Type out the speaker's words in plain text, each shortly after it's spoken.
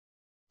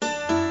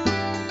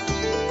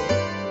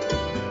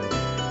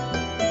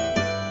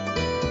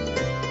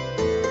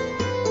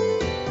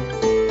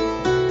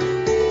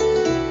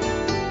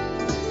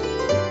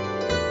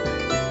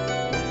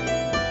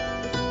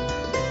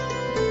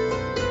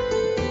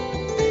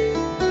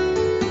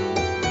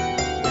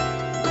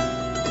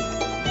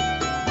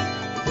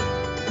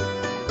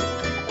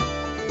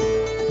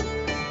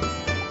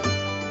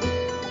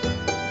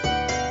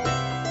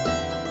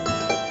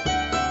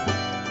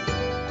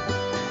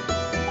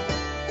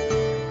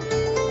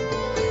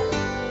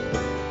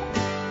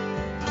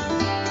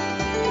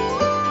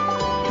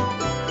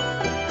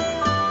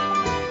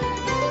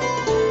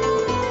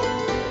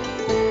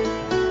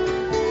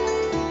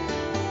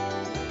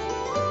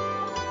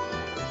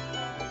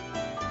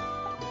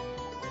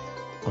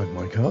I'm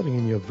Mike Harding,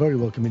 and you're very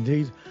welcome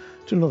indeed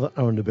to another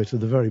hour and a bit of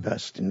the very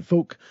best in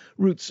folk,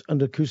 roots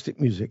and acoustic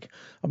music.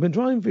 I've been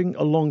driving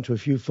along to a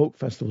few folk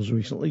festivals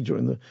recently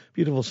during the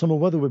beautiful summer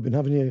weather we've been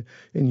having here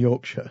in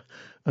Yorkshire,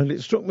 and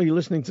it struck me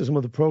listening to some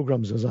of the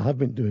programmes, as I have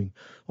been doing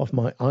off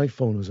my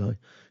iPhone as I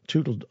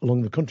tootled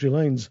along the country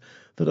lanes,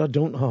 that I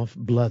don't half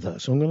blether.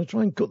 So I'm going to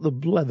try and cut the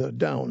blether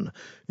down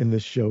in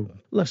this show,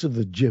 less of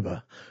the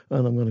gibber,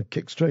 and I'm going to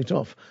kick straight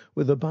off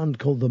with a band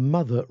called the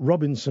Mather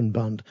Robinson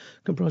Band,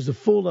 comprised of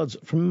four lads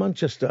from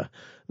Manchester.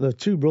 They're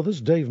two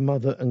brothers, Dave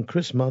Mather and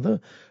Chris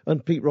Mather,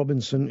 and Pete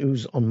Robinson,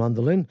 who's on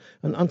mandolin,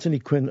 and Anthony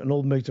Quinn, an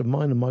old mate of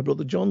mine, and my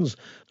brother John's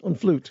on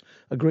flute,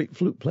 a great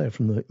flute player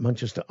from the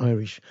Manchester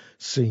Irish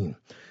scene.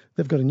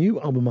 They've got a new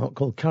album out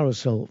called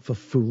Carousel for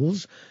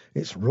Fools.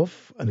 It's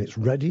rough and it's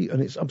ready and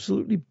it's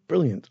absolutely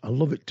brilliant. I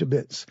love it to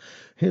bits.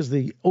 Here's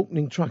the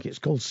opening track. It's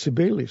called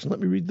Sibelius. And let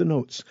me read the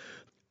notes.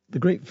 The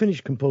great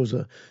Finnish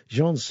composer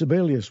Jean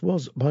Sibelius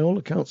was, by all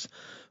accounts,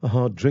 a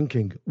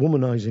hard-drinking,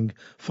 womanizing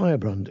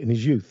firebrand in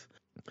his youth.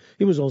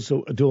 He was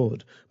also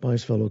adored by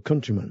his fellow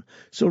countrymen.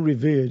 So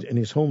revered in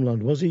his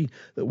homeland was he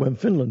that when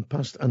Finland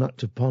passed an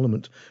act of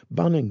parliament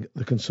banning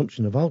the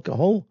consumption of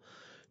alcohol,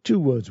 2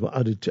 words were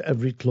added to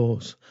every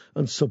clause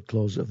and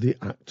subclause of the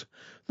act.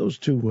 Those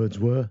 2 words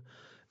were,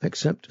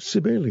 except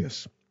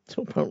Sibelius.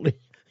 So apparently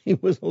he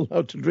was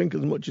allowed to drink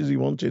as much as he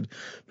wanted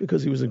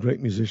because he was a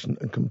great musician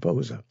and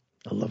composer.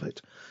 I love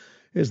it.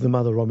 Here's the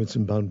Mather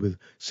Robinson Band with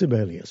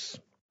Sibelius.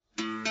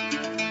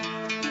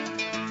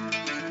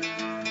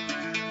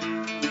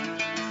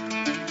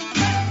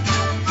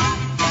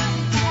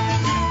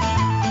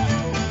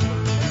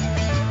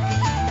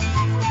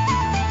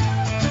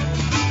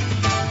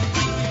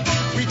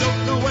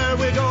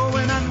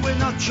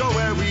 Sure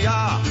where we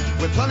are.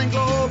 We're planning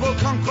global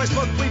conquest,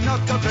 but we've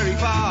not got very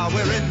far.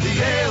 We're in the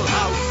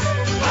alehouse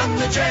and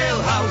the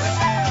jailhouse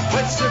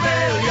with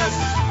Sibelius.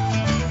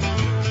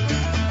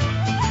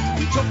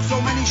 We took so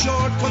many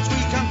shortcuts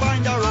we can't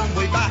find our own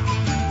way back.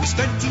 We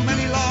spent too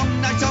many long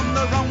nights on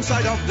the wrong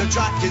side of the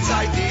track.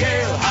 Inside the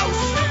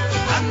alehouse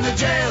and the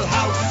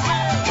jailhouse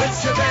with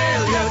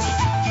Sibelius.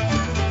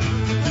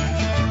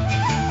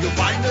 You'll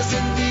find us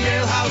in the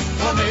alehouse,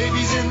 or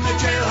maybe in the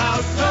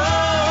jailhouse,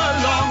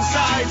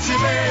 alongside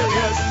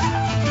Sibelius.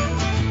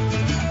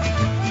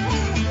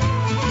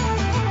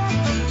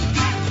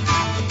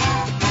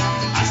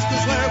 Ask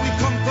us where we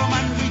come from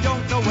and we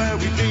don't know where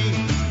we've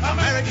been.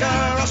 America,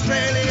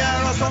 Australia,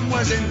 or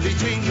somewhere in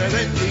between. We're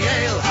in the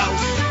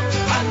alehouse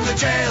and the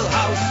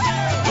jailhouse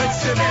with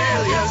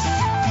Sibelius.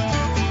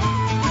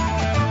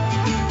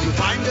 You'll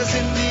find us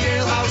in the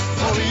alehouse,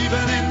 or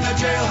even in the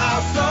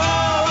jailhouse,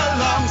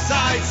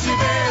 alongside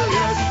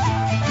Sibelius.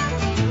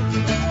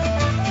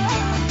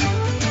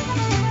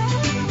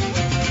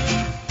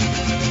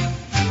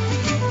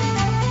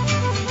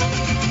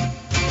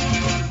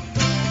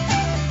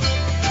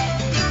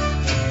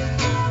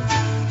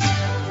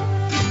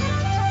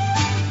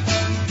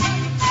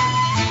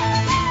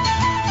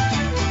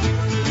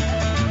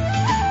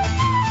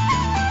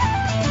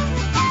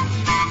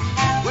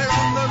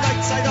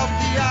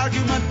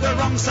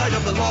 Side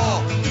of the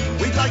law.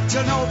 We'd like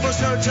to know for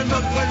certain,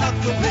 but we're not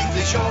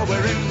completely sure.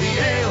 We're in the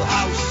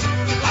alehouse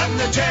and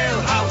the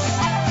jailhouse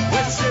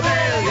with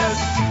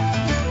Sibelius.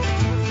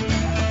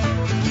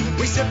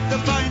 We sip the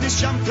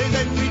finest champagne,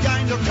 then we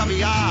dine on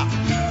caviar.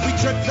 We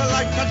trip the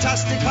light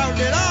fantastic, found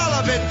it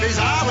all a bit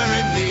bizarre. We're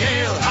in the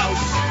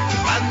alehouse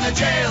and the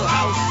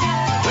jailhouse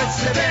with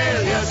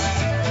Sibelius.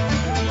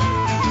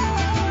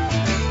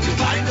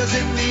 You'll find us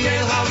in the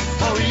alehouse,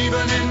 or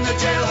even in the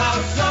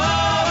jailhouse,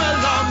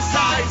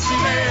 alongside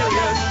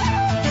Sibelius.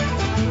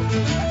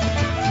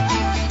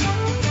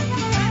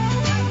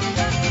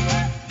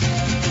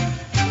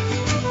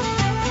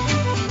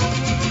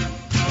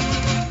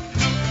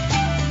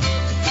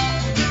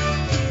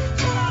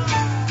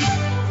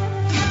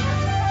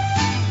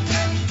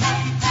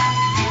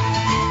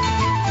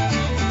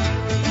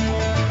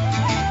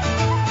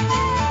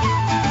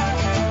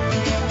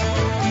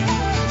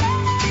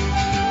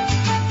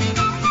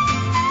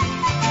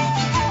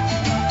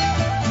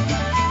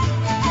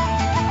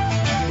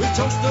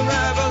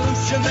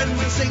 Then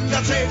we'll sing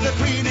that save the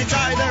Queen. It's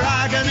either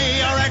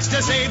agony or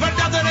ecstasy, but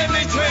nothing in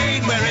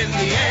between. We're in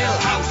the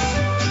alehouse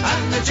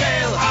and the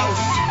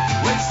jailhouse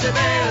with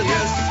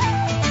Sibelius.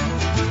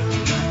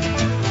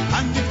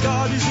 And if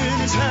God is in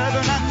his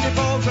heaven and if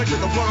all's right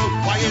with the world,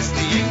 why is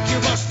the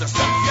incubus, the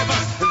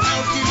succubus, the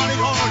hell's demonic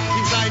horde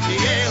inside the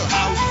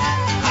alehouse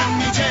and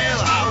the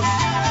jailhouse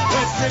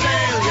with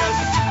Sibelius?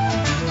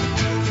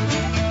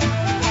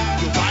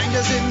 You'll find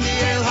us in the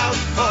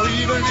alehouse, or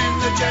even in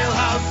the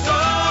jailhouse,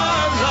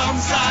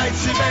 alongside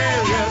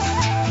Sibelius.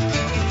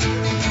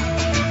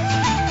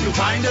 You'll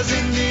find us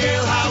in the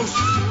alehouse,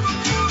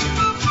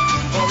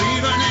 or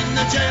even in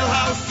the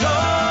jailhouse,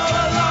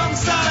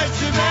 alongside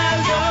Sibelius.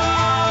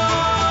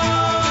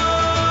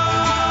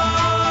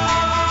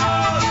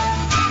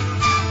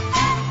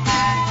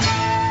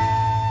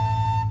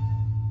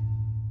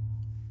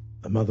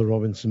 The Mather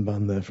Robinson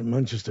Band there from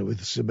Manchester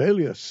with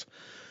Sibelius.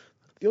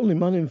 The only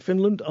man in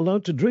Finland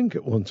allowed to drink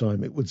at one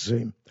time, it would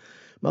seem.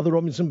 Mother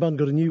Robinson Band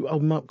got a new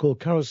album out called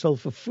Carousel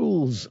for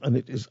Fools, and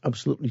it is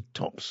absolutely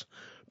tops.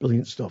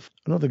 Brilliant stuff.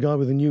 Another guy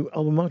with a new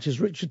album out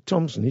is Richard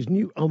Thompson. His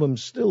new album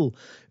Still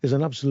is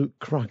an absolute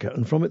cracker,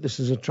 and from it this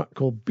is a track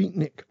called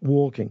Beatnik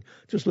Walking.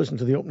 Just listen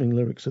to the opening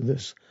lyrics of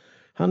this.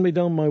 Hand me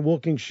down my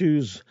walking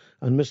shoes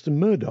and Mr.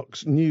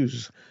 Murdoch's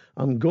news.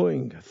 I'm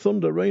going,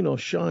 thunder, rain or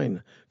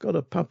shine. Got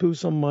a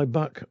papoose on my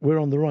back. We're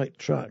on the right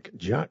track,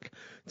 Jack,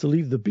 to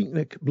leave the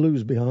beatnik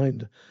blues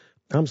behind.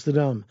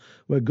 Amsterdam,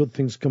 where good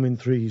things come in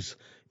threes.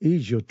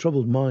 Ease your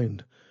troubled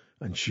mind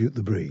and shoot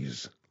the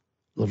breeze.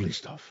 Lovely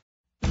stuff.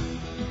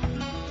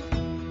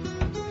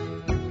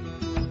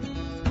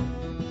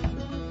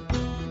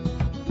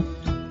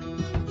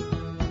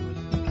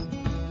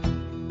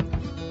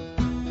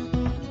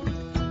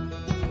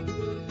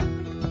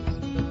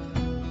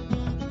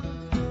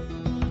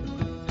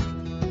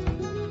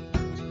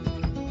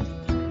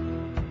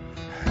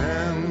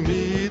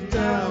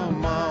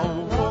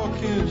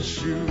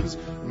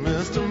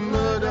 Mr.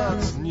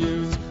 Murdoch's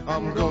news.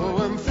 I'm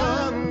going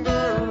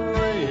thunder,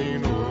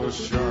 rain or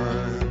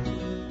shine.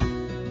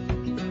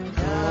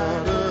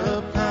 Got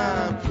a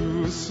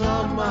papoose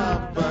on my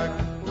back.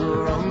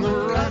 We're on the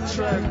right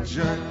track,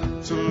 Jack,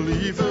 to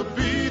leave the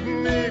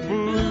beatnik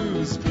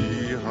blues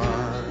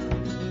behind.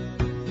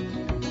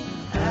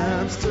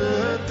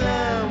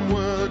 Amsterdam,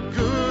 where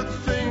good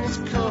things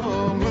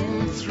come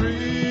in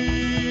threes.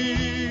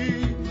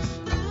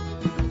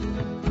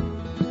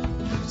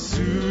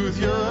 Soothe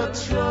your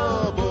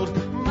troubled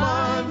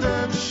mind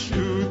and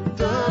shoot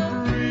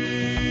the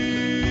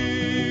breeze.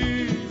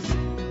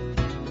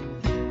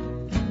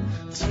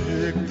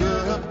 Take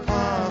the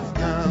path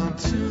down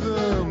to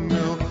the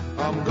mill.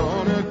 I'm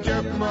gonna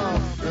get my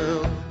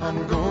fill.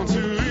 I'm going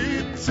to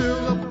eat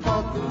till the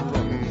pot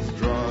runs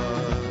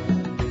dry.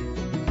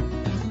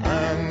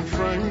 And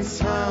Frank's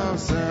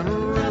house and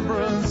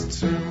Rembrandt's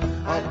tomb,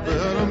 I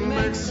better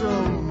make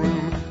some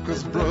room,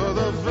 'cause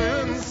Brother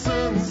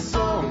Vincent's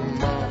on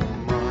my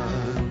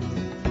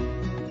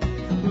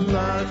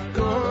life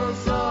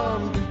goes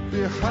on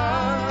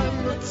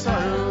behind the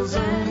tiles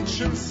and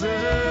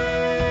chintzes.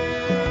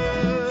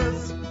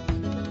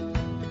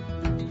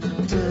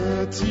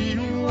 Dirty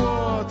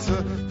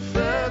water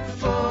fed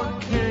for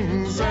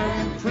kings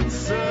and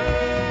princes.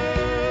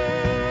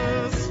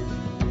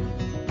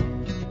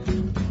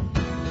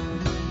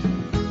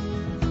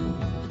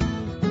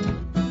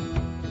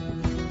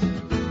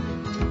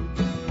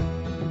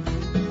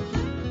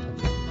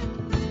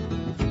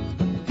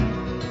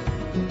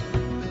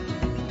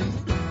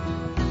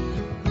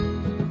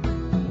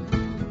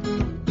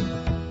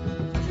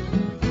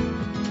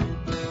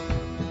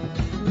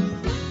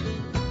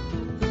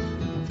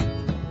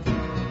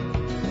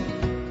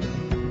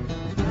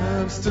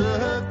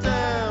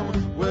 Amsterdam,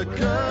 where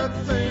good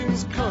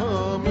things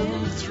come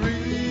in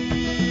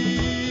threes.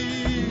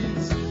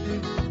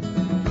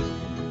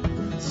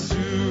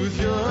 Soothe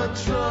your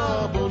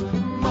troubled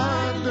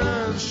mind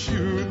and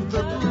shoot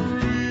the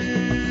breeze.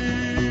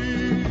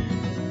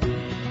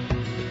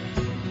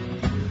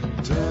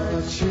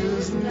 Dutch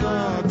is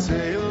not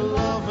a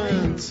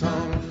loving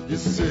tongue. You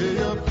say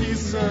your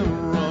piece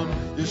and run.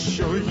 You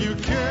show you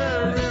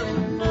care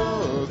in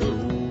other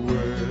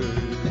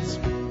ways.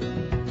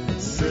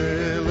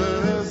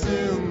 Sailors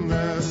in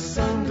their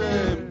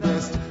Sunday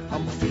best.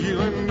 I'm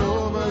feeling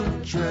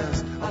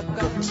overdressed. I've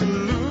got to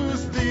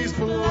lose these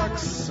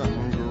blacks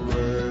and grays.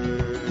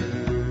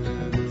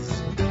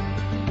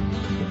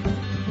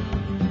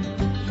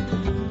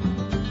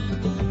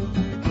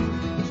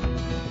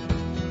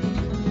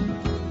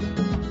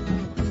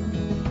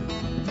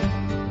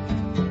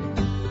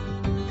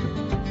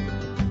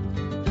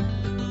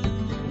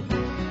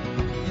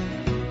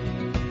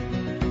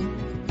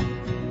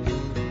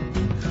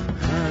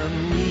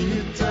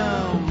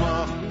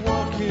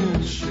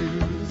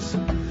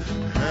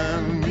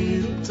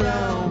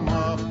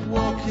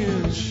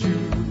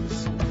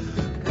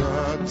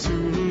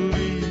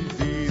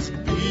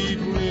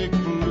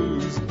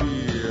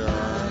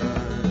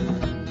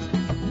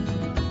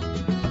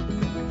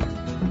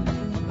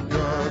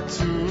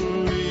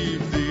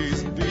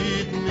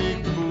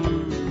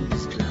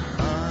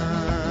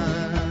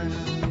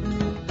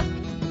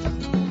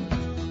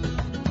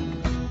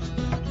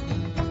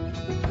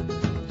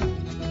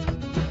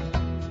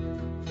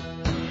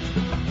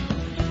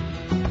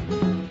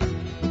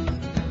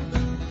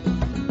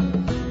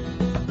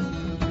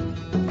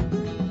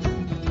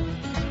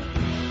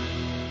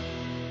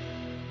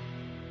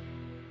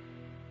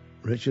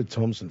 Richard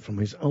Thompson from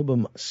his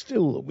album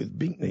Still with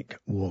Beatnik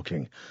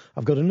Walking.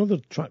 I've got another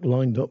track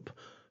lined up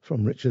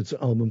from Richard's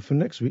album for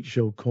next week's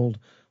show called,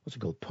 what's it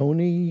called?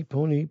 Pony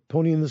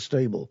in the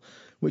Stable,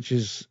 which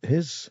is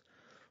his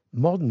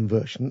modern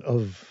version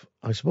of,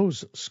 I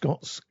suppose,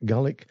 Scots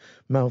Gaelic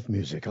mouth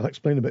music. I'll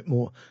explain a bit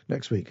more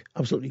next week.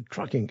 Absolutely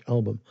cracking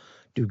album.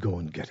 Do go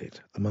and get it.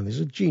 The man is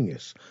a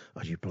genius,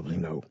 as you probably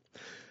know.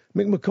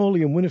 Mick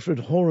McCauley and Winifred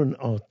Horan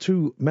are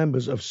two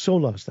members of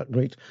Solas, that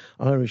great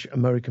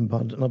Irish-American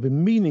band, and I've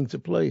been meaning to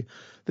play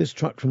this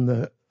track from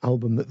their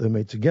album that they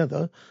made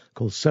together,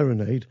 called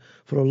Serenade,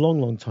 for a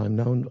long, long time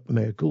now, and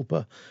mea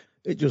culpa.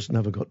 It just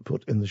never got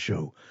put in the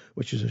show,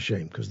 which is a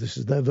shame, because this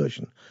is their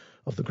version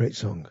of the great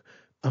song,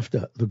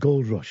 After the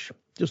Gold Rush.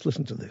 Just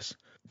listen to this.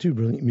 Two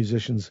brilliant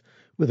musicians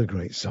with a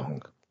great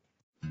song.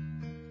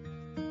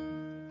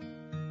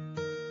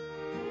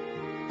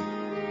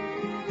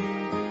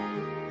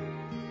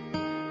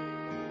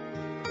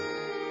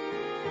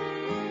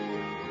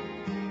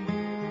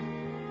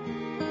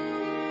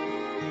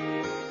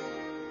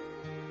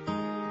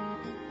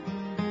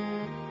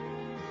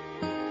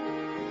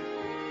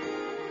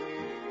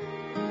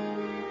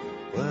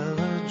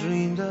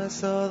 I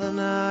saw the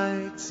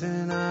knights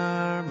in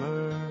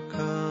armor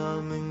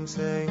coming,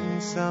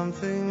 saying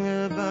something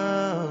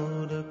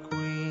about a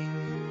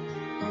queen.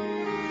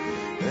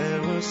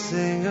 There were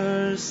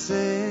singers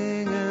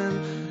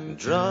singing,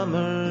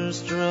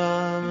 drummers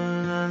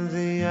drumming, and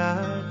the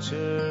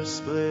archers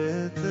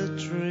split the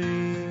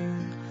tree.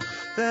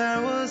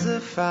 There was a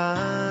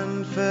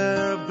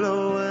fanfare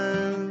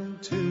blowing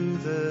to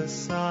the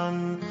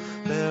sun.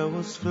 There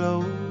was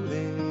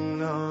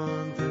floating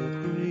on the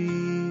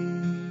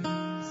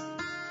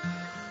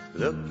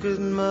Look at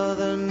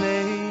Mother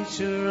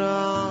Nature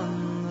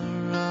on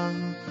the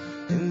run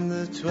in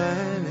the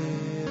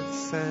 20th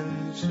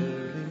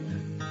century.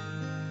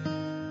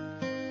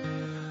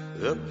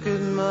 Look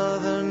at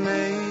Mother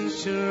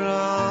Nature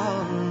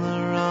on the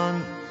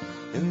run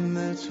in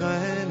the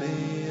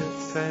 20th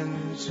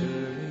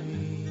century.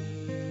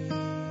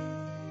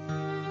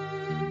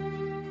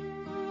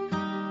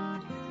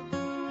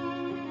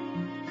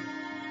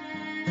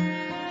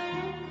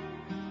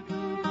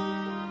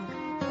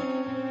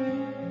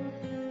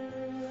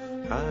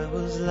 I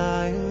was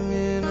lying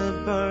in a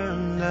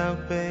burned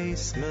out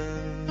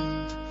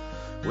basement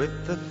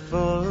with the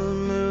full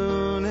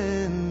moon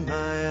in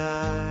my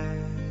eye.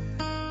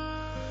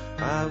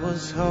 I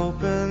was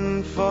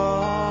hoping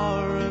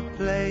for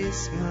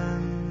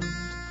replacement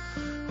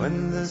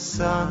when the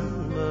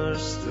sun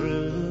burst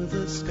through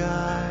the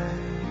sky.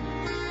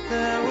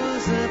 There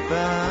was a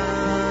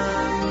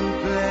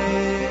band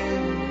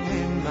playing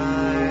in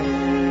my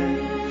head.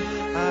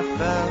 I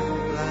felt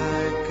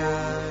like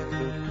I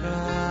could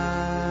cry.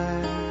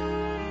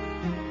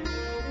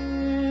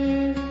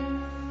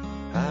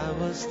 I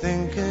was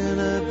thinking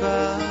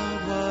about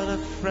what a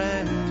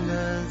friend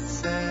had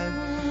said.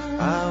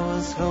 I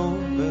was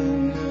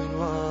hoping it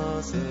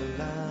was a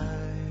lie.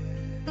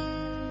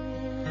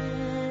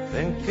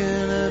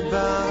 Thinking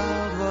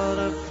about what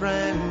a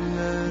friend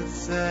had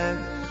said.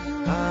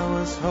 I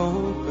was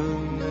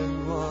hoping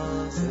it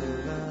was a lie.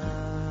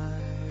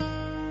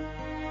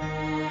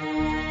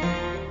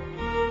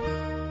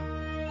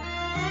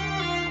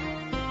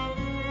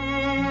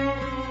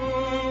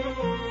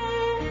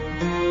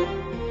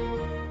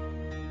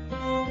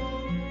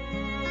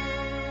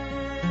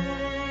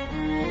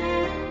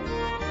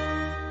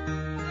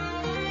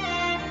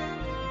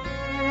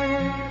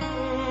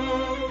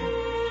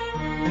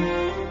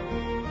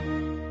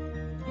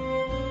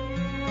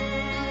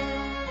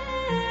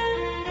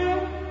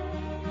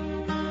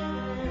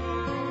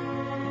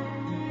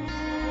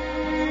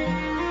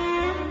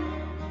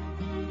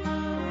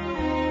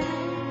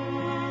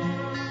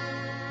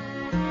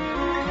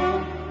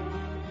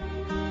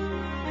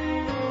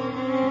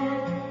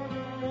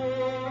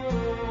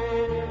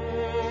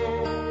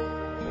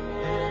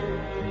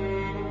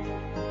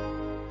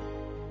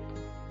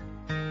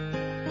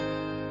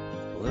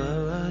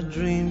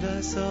 Dreamed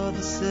I saw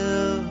the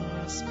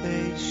silver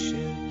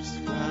spaceships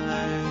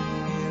flying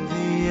in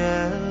the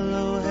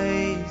yellow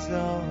haze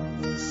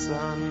of the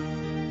sun.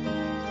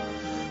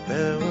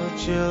 There were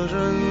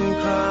children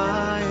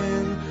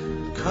crying,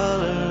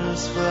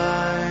 colors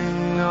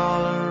flying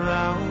all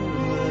around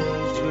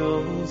the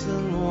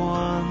chosen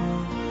one.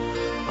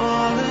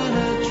 All in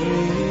a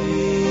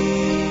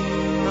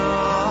dream,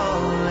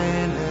 all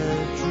in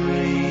a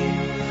dream,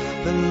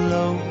 the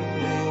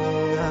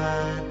loading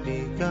had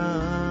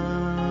begun.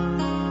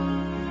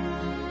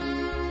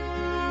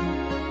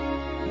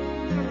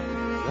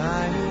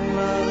 Flying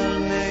Mother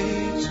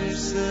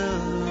Nature's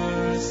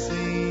silver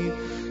seed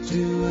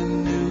to a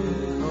new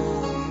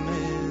home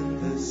in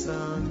the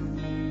sun.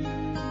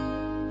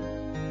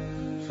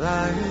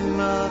 Flying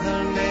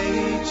Mother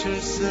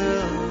Nature's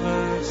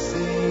silver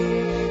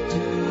seed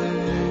to a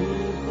new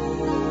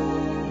home.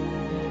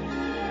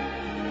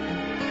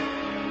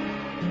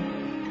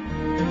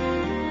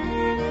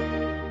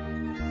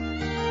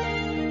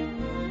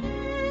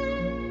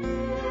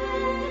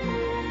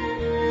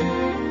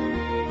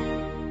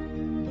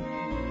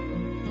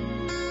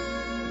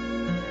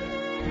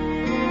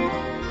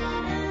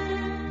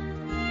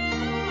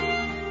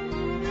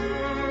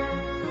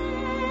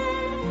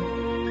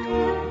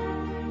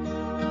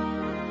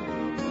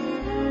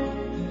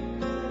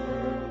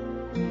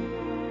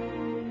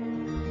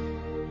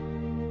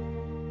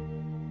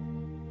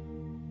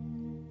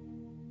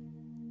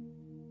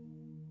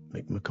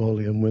 Mick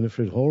McCauley and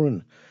Winifred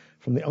Horan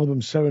from the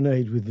album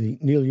Serenade with the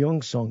Neil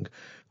Young song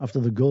After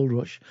the Gold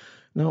Rush.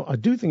 Now, I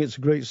do think it's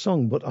a great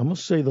song, but I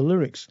must say the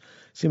lyrics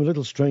seem a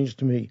little strange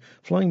to me.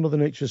 Flying Mother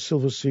Nature's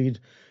silver seed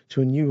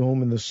to a new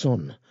home in the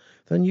sun.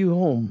 Their new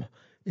home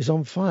is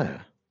on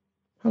fire.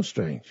 How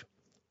strange.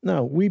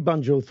 Now, We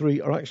Banjo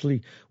 3 are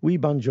actually We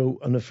Banjo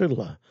and a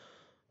Fiddler,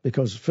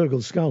 because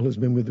Fergal Scowl has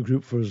been with the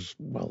group for,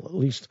 well, at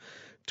least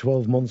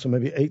 12 months or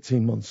maybe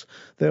 18 months.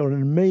 They are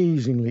an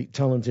amazingly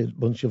talented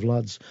bunch of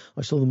lads.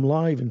 I saw them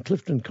live in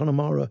Clifton,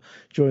 Connemara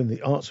during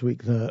the Arts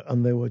Week there,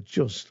 and they were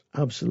just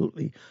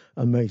absolutely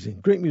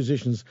amazing. Great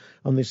musicians,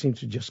 and they seem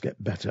to just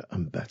get better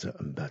and better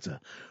and better.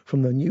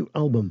 From their new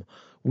album,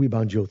 We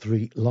Banjo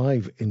 3,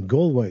 live in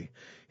Galway.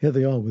 Here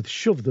they are with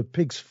Shove the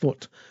Pig's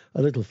Foot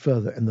a Little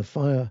Further in the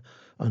Fire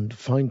and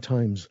Fine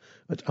Times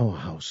at Our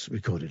House,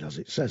 recorded as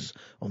it says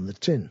on the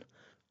tin.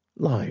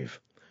 Live.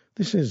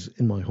 This is,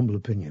 in my humble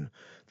opinion,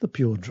 the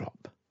Pure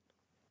Drop.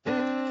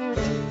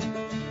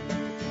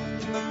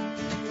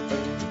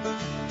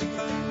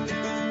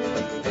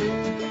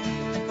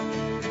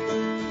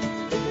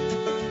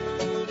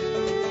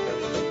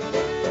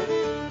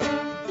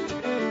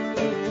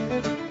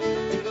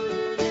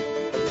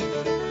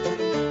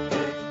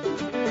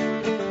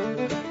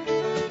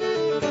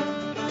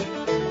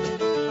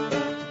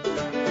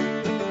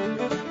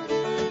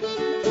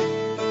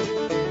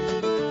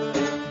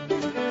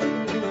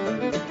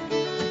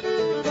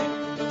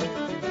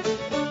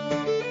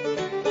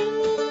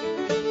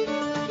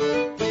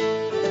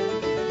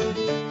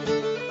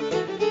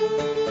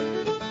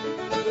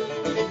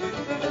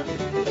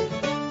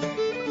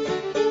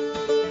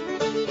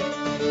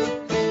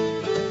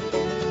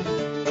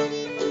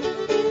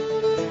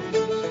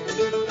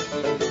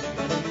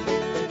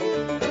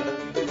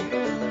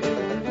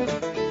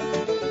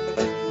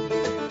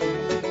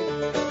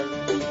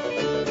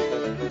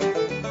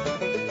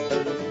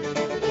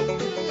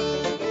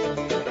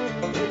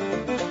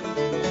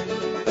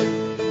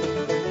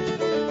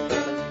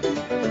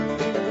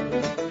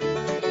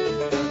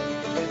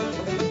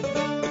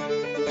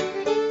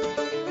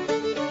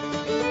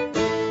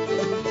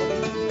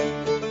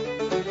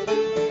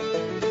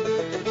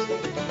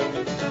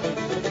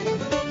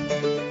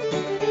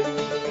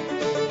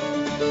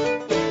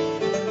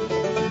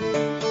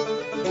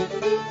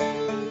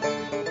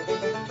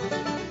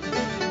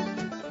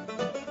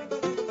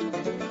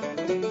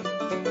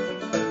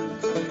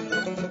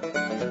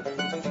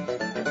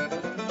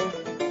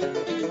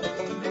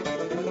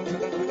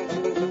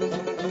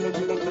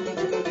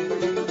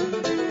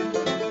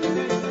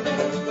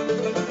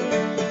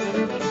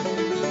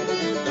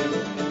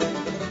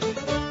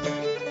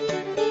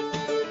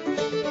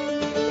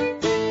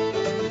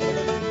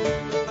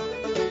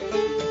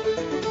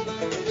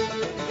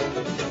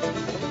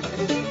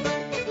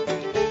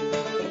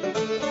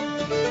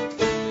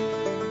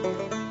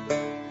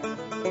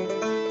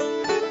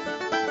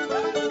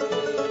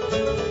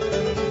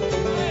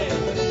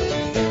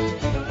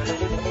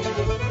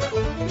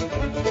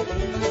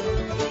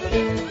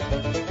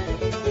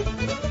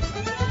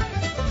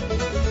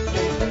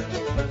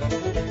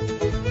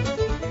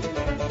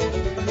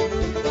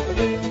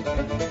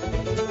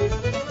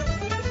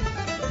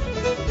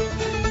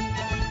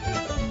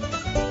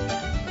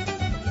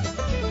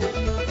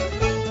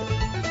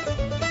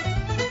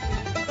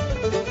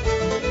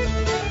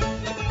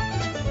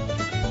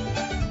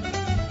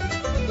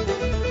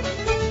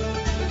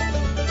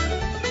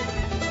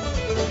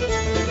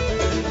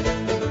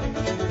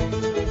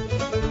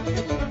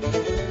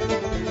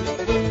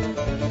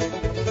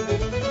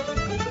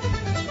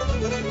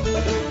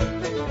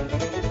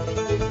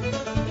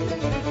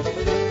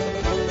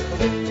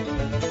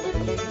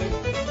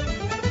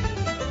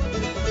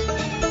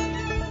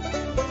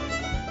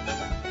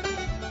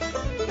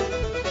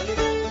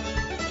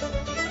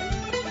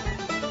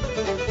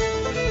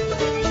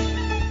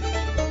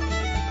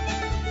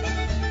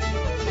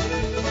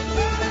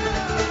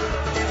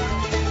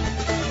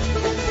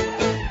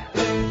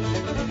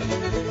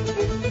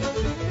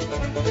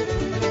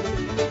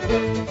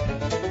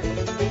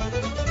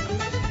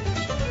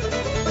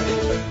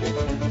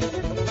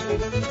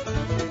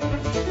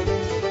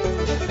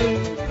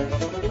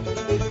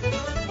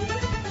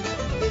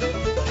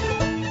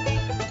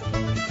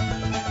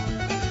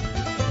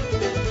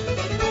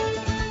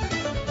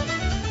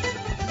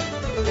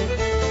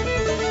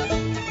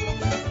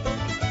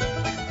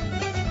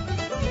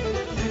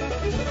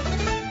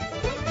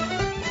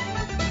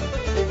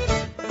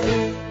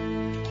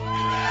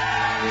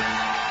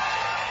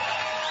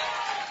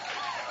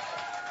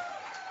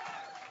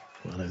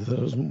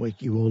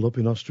 Wake you all up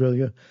in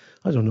Australia,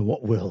 I don't know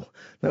what will.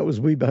 That was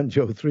We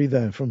Banjo 3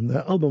 there from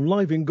their album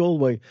Live in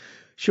Galway,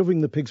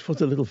 shoving the pig's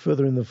foot a little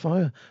further in the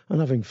fire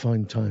and having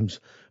fine times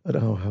at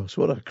Our House.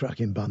 What a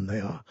cracking band they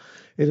are.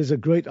 It is a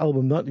great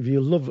album, that, if you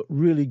love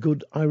really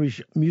good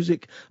Irish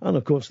music, and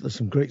of course there's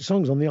some great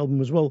songs on the album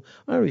as well,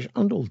 Irish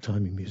and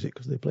old-timey music,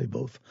 because they play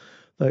both.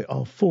 They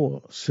are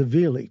four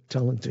severely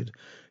talented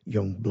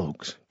young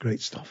blokes.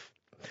 Great stuff.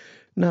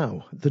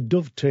 Now, the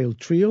Dovetail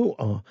Trio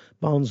are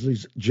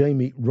Barnsley's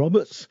Jamie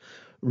Roberts,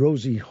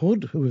 Rosie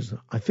Hood, who is,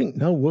 I think,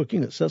 now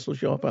working at Cecil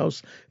Sharp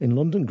House in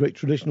London, great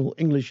traditional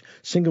English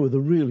singer with a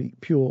really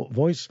pure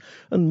voice,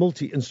 and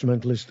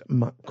multi-instrumentalist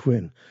Matt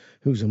Quinn,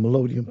 who's a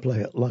melodeon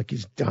player like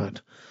his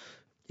dad.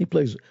 He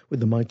plays with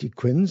the Mighty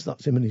Quins,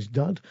 that's him and his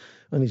dad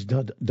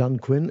Dan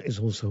Quinn is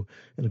also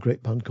in a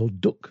great band called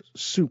Duck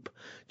Soup.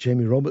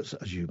 Jamie Roberts,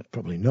 as you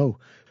probably know,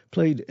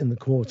 played in the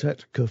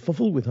quartet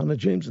Kerfuffle with Hannah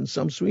James and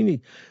Sam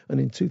Sweeney, and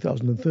in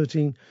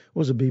 2013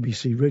 was a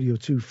BBC Radio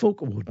 2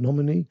 Folk Award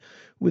nominee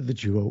with the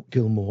duo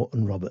Gilmore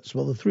and Roberts.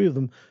 Well, the three of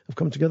them have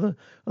come together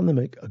and they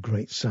make a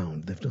great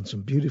sound. They've done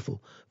some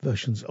beautiful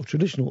versions of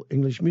traditional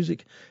English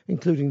music,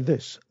 including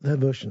this, their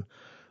version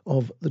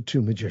of The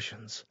Two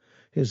Magicians.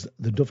 Here's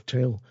the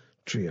Dovetail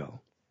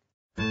Trio.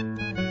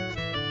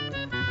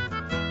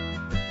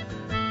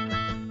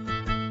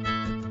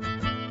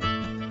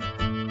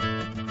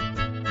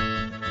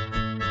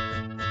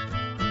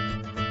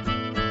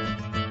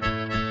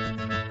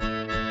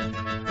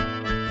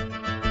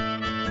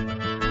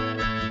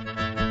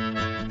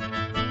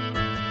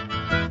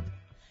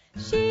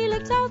 She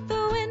looked out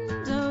the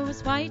window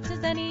as white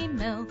as any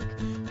milk,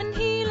 and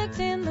he looked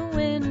in the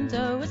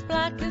window as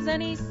black as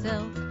any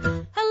silk.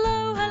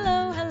 Hello,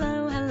 hello,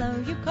 hello,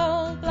 hello, you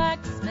cold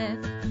blacksmith,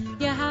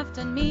 you have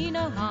done me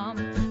no harm,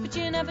 but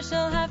you never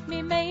shall have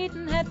me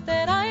maidenhead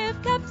that I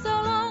have kept so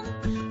long.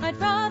 I'd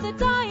rather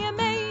die a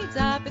maid,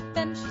 but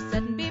then she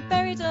said, and be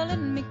buried all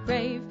in me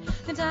grave,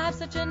 than to have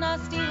such a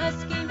nasty,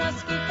 husky,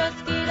 musky,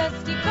 fusky,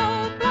 dusty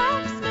cold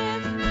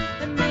blacksmith.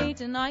 A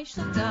maiden I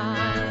shall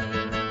die.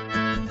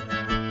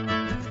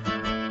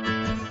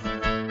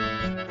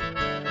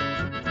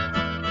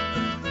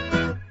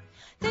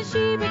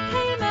 She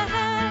became a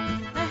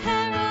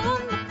hare all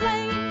on the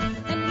plain,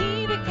 and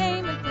he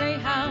became a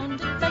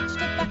greyhound and fetched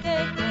her back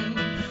again.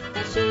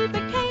 Then she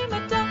became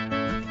a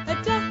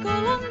duck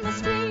all on the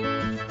stream,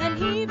 and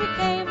he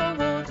became a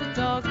water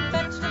dog and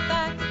fetched her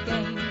back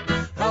again.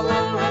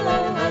 Hello,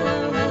 hello,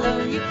 hello,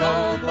 hello, you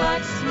cold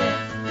blacksmith,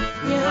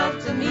 you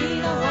have done me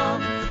no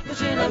harm,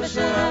 but you never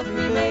shall have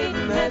me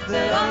maidenhead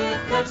that I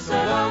have kept so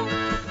long.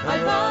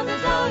 I'd rather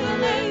die a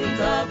maid,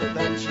 but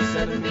then she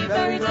said, and be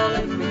buried all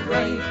in me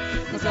grave,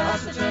 than to have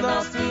such a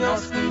nasty,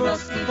 husky,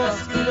 musky,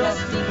 fusky,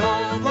 dusty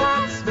cold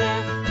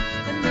blacksmith.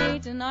 A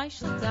maiden I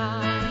shall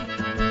die.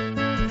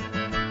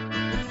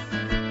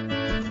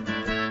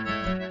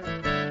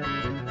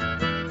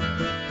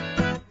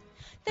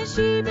 Then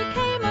she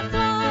became a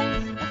fly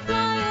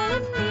all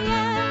in the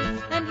air,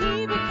 and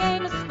he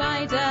became a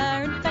spider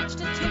and fetched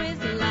her to his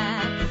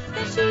lair.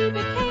 Then she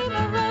became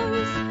a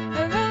rose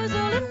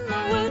all in the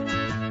wood,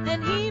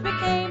 and he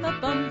became a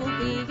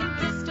bumblebee and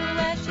kissed her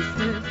where she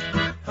stood.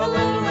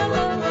 Hello,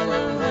 hello,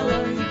 hello, hello,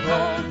 you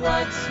cold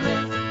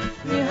blacksmith,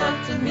 you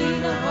have done me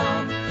no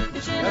harm,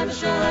 but you never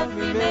shall have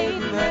me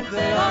maidenhead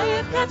that I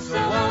have kept so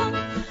long.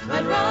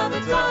 I'd rather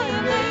die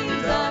a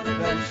maid, but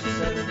then she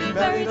said, and be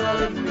buried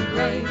all in me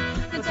grave,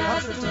 than to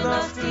have such a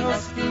nasty,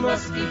 husky,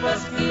 musky,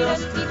 fusky,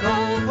 dusty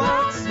cold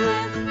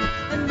blacksmith.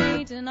 A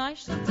maiden I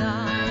shall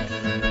die.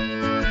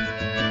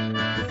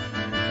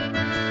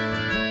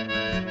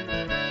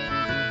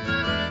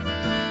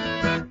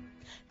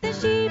 Then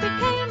she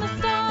became a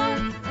star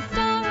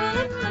all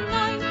in the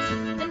night,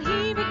 and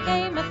he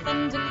became a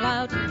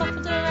thundercloud and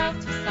muffled her out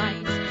of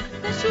sight.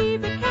 Then she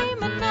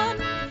became a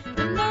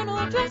nun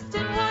all dressed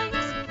in white,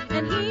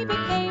 and he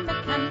became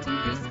a canting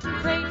priest and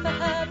prayed for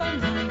her by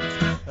night.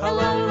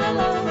 Hello,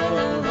 hello,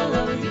 hello,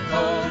 hello, you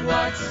cold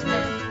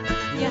blacksmith,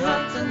 you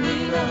have done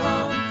me no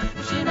harm,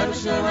 but you never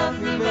shall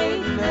have me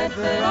maidenhead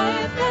that I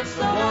have kept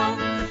so long.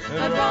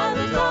 I'd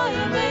rather die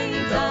a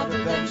maid,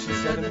 but then she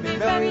said, and be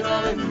buried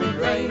all in me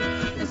grave,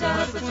 than to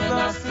have such a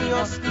nasty,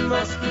 husky,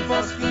 musky,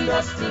 fusky,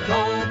 dusty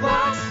cold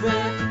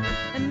blacksmith.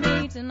 A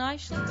maiden I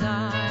shall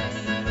die.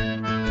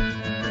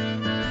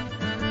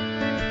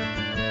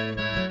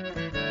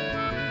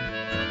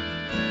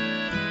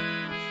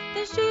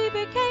 Then she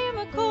became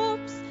a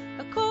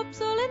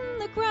corpse all in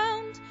the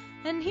ground,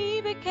 and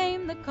he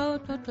became the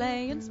cold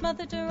play and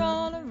smothered her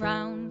all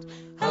around.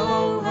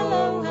 Hello,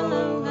 hello,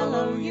 hello,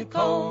 hello, you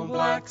cold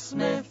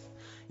blacksmith,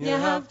 you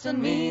have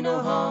done me no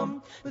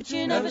harm, but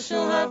you never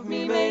shall have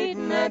me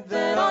maidenhead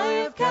that I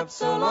have kept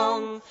so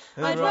long.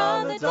 I'd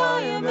rather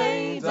die a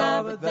maid,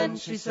 but then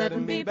she said,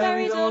 and be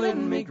buried all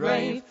in me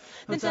grave,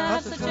 than to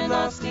have such a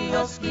nasty,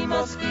 husky,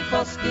 musky,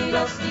 fusky,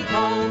 dusty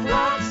cold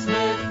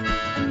blacksmith.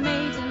 A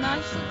maiden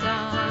I shall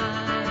die.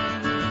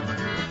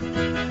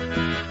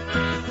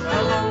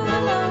 Hello,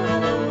 hello,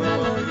 hello,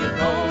 hello, you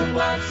cold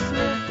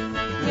blacksmith,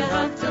 you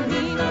have done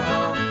me no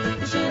harm,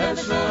 but you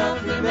never shall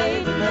have me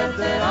maidenhead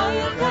that I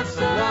have kept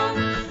so long.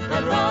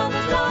 I'd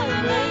rather die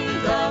a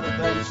maid, but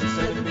then she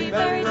said, and be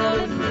buried all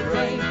in me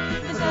grave,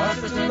 than to have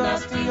such a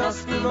nasty,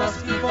 husky,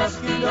 musky,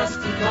 fusky,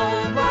 dusty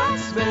cold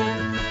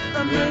blacksmith.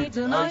 A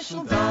maiden I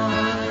shall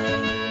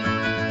die.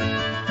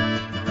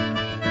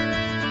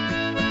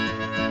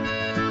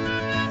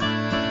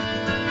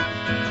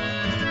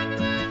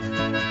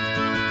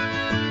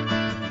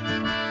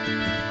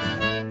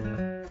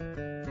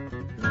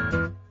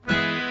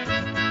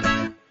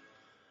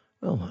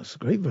 That's a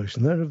great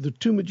version there of The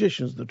Two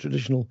Magicians, the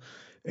traditional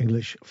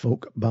English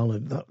folk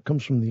ballad. That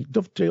comes from the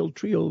Dovetail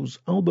Trio's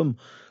album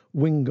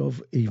Wing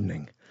of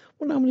Evening. I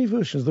wonder how many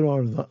versions there are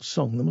of that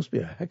song. There must be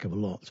a heck of a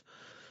lot.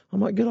 I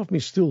might get off my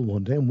stool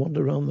one day and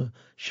wander around the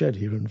shed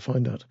here and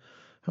find out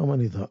how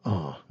many there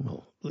are.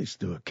 Well, at least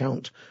do a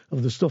count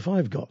of the stuff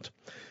I've got.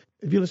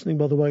 If you're listening,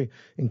 by the way,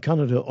 in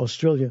Canada,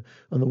 Australia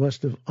and the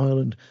west of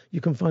Ireland,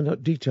 you can find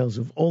out details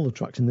of all the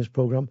tracks in this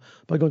programme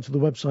by going to the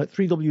website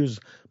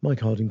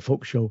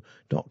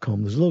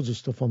 3wsmikehardingfolkshow.com. There's loads of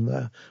stuff on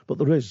there, but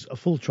there is a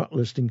full track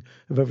listing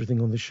of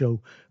everything on the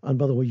show. And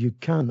by the way, you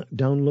can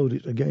download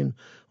it again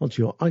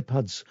onto your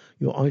iPads,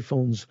 your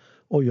iPhones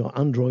or your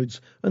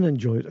Androids and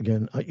enjoy it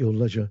again at your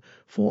leisure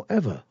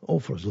forever, or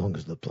for as long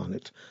as the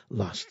planet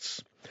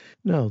lasts.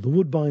 Now, the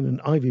Woodbine and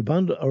Ivy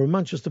Band are a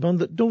Manchester band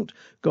that don't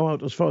go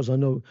out, as far as I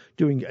know,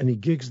 doing any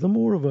gigs. They're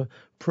more of a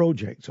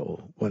project,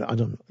 or, well, I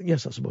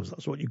suppose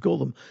that's what you call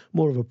them,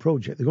 more of a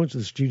project. They go into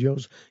the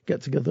studios,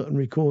 get together and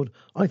record,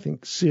 I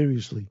think,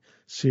 seriously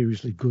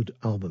good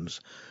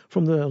albums.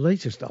 From their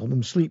latest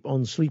album, Sleep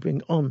On,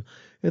 Sleeping On,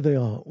 here they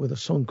are with a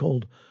song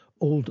called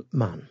Old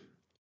Man.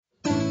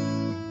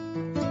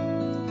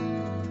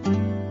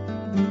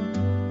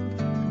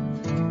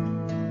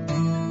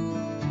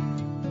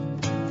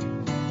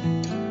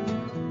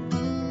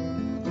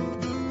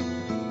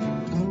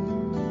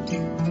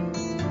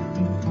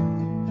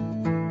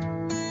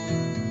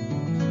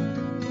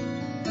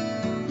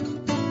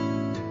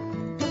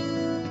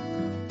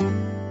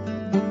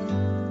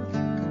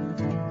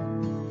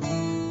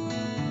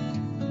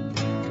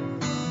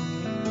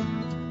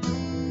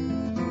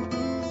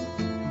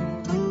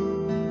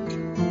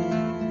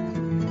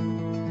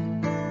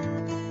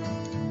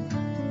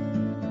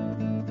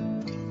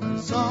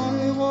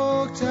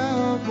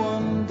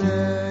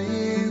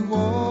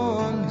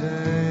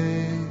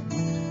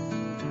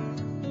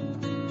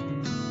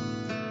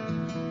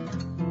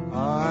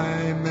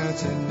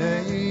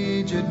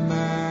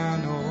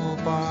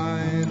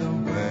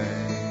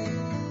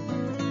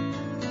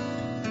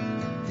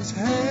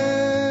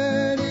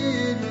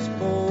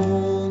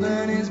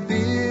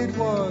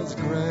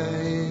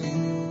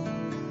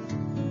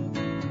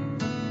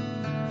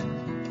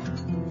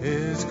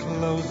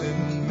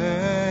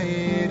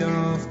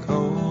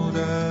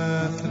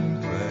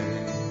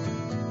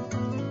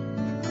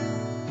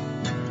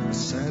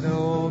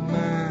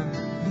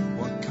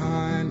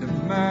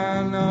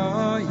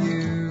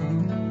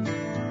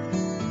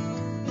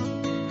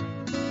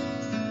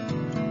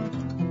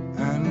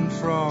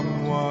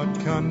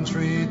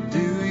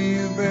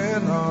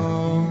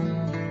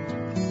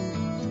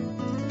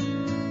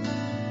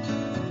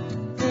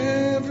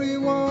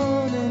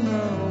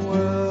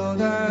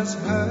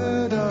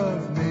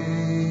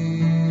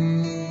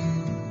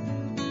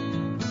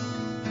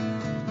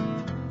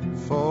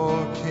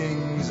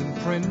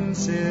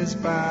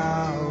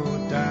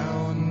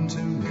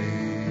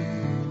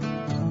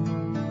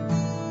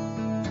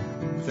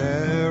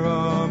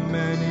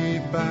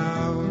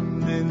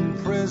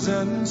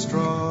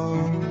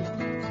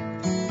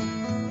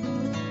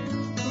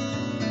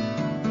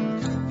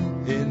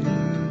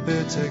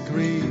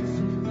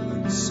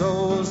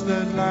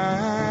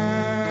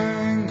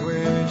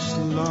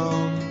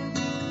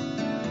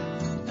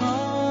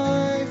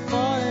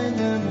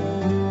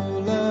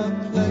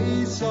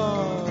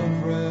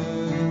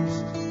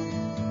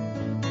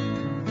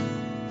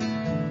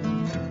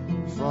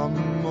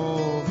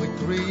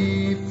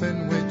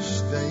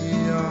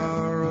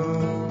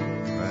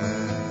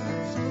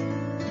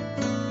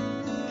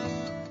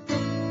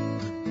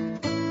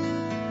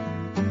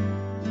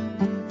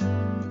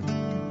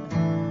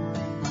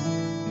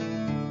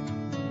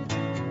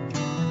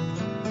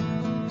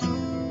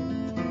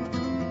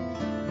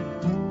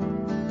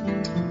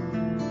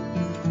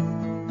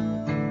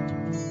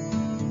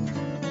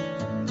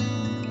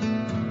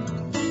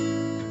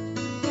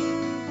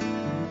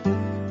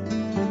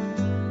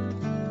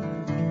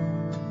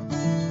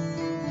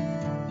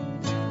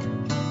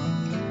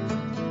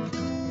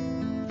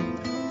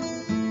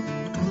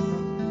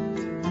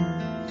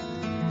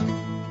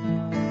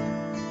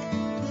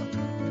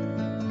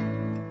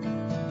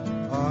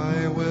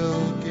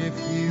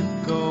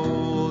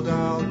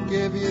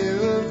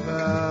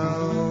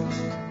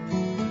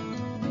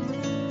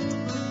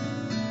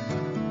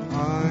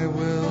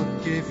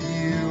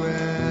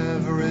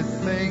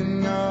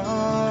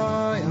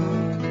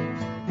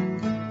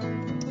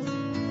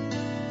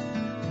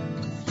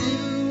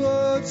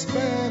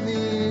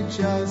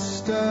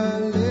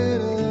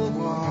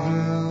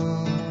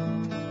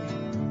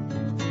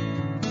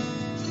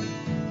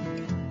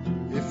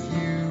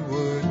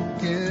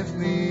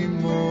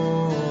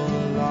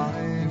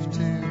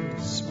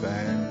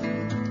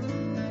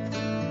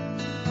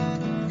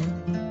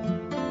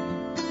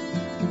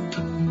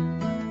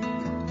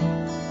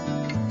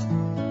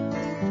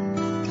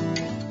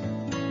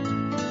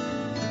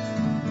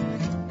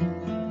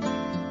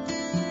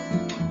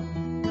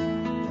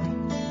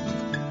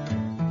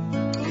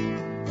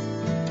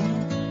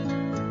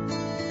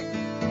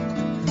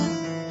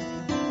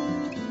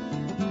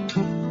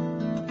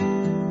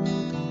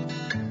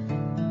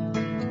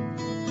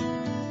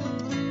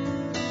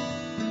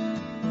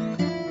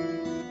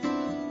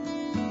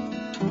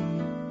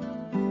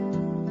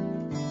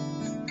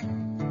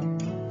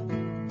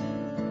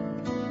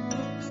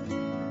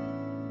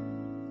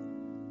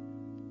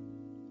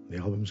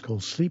 The album's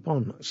called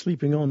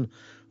Sleeping On,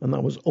 and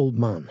that was Old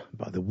Man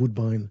by the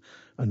Woodbine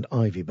and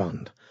Ivy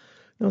Band.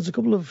 Now, there's a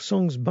couple of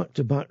songs back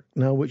to back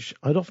now, which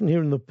I'd often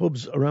hear in the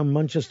pubs around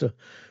Manchester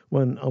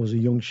when I was a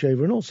young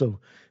shaver and also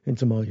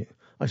into my,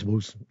 I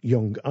suppose,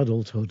 young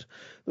adulthood.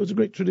 There was a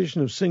great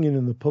tradition of singing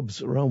in the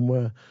pubs around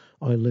where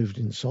I lived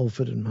in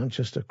Salford and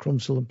Manchester,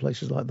 Crumsell and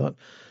places like that.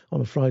 On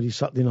a Friday,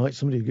 Saturday night,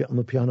 somebody would get on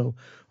the piano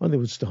and they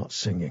would start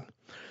singing.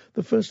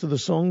 The first of the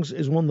songs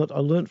is one that I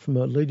learnt from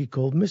a lady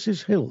called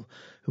Mrs. Hill,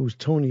 who was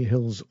Tony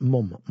Hill's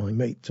mum. My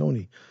mate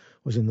Tony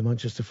was in the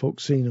Manchester folk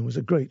scene and was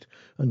a great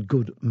and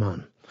good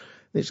man.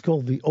 It's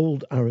called The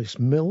Old Arris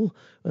Mill,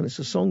 and it's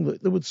a song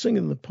that they would sing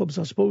in the pubs,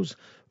 I suppose,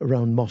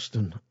 around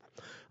Moston.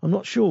 I'm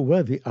not sure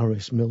where the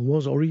Arris Mill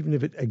was or even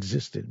if it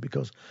existed,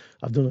 because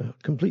I've done a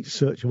complete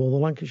search of all the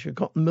Lancashire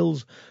cotton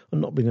mills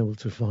and not been able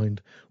to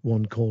find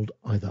one called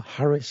either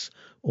Harris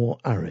or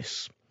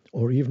Arris,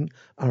 or even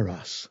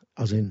Arras,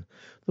 as in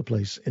the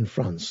place in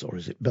France, or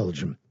is it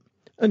Belgium?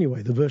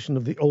 Anyway, the version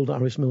of The Old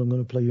Arris Mill I'm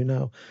going to play you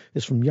now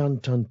is from Jan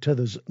Tan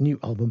Tether's new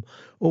album,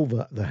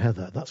 Over the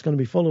Heather. That's going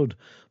to be followed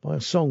by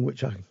a song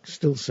which I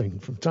still sing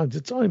from time to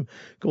time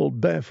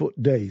called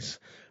Barefoot Days,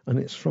 and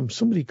it's from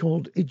somebody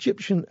called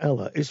Egyptian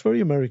Ella. It's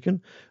very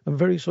American and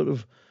very sort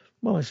of,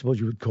 well, I suppose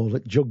you would call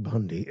it jug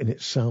bandy in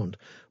its sound,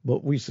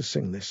 but we used to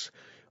sing this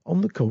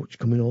on the coach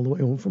coming all the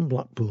way home from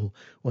Blackpool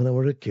when I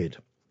were a kid.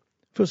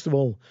 First of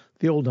all,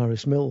 The Old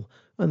Arris Mill,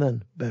 and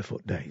then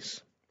Barefoot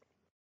Days.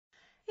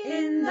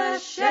 In the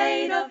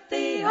shade of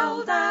the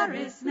old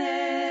Arris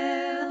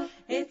Mill,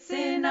 it's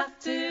enough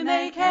to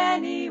make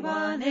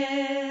anyone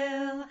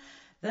ill.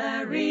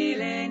 The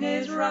reeling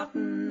is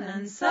rotten,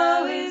 and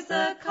so is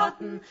the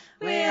cotton.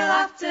 We'll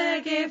have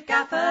to give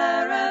Gaffer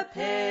a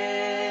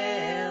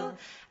pill.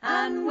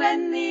 And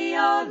when the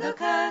old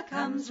looker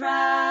comes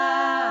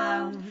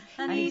round,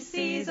 and he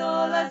sees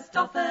all us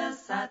doffers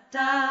sat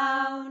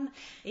down,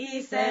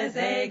 he says,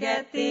 "Hey,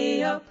 get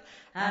thee up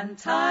and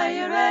tie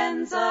your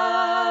ends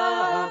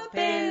up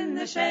in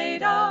the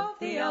shade of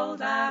the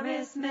old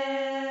Arris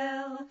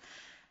Mill.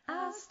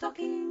 Our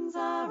stockings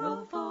are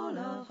all full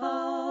of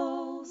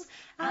holes,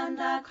 and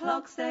our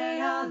clogs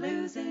they are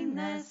losing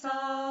their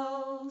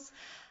soles.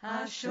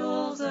 Our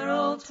shawls are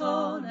all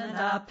torn and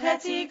our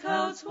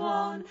petticoats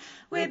worn.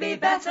 We'd be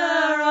better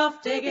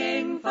off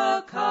digging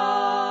for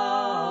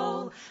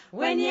coal.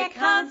 When you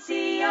can't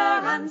see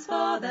your hands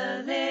for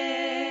the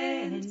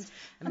lint,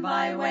 and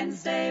by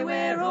Wednesday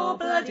we're all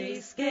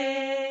bloody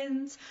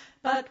skinned.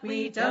 But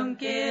we don't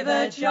give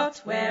a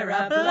jot, we're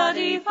a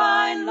bloody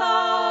fine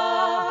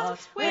lot.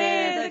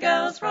 We're the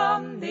girls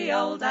from the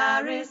old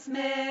Arris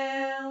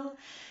Mill.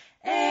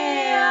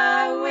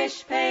 I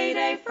wish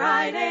payday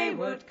Friday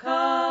would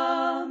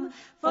come,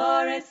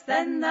 for it's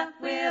then that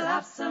we'll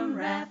have some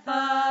rare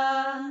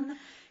fun.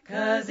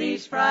 'Cause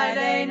each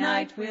Friday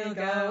night we'll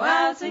go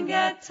out and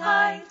get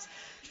tight,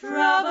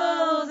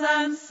 troubles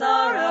and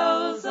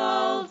sorrows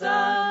all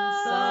done,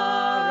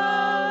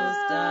 sorrows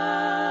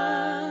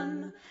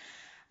done.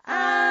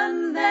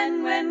 And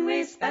then when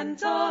we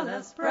spent all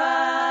us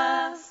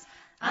brass,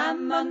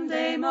 and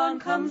Monday morn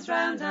comes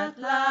round at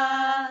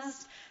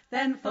last,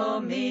 then for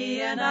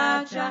me and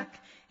our Jack,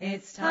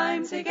 it's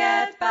time to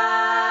get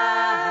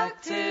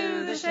back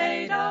to the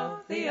shade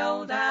of the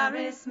old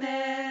Arris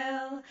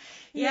Mill.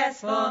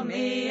 Yes, for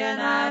me and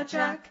our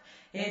Jack,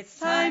 it's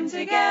time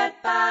to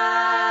get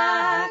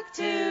back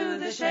to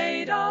the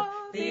shade of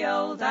the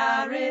old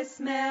Arris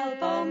Mill.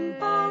 Bum,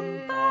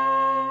 bum,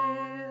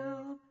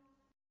 bum.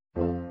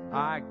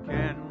 I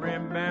can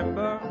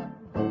remember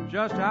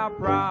just how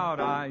proud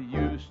I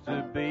used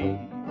to be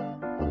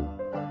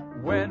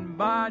when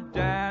my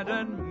dad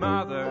and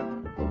mother,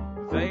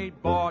 they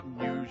bought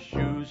new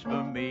shoes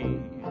for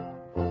me.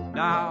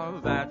 Now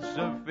that's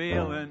a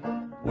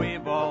feeling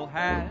we've all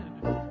had,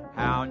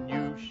 how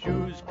new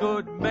shoes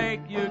could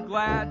make you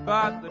glad.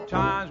 But the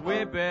times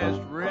we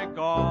best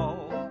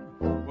recall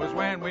was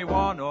when we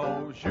wore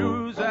no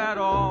shoes at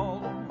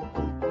all.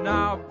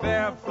 Now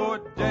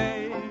barefoot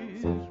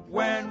days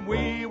when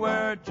we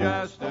were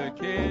just a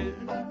kid.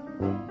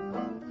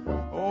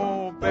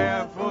 Oh,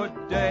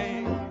 barefoot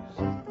days,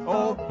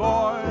 oh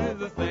boy,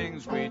 the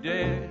things we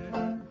did.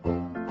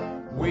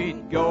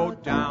 We'd go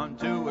down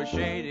to a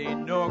shady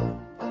nook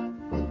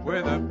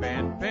with a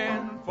bent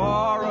pin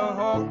for a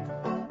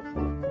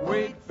hook.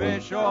 We'd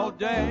fish all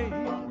day,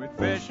 we'd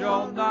fish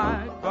all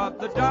night, but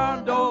the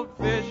darned old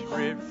fish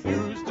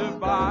refused to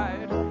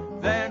bite.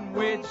 Then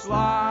we'd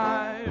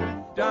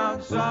slide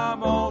down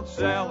some old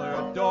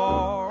cellar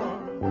door.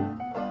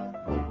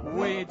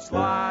 We'd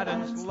slide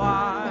and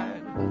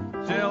slide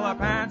till our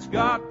pants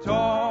got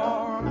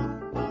torn.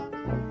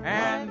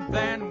 And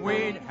then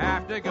we'd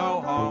have to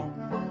go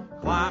home,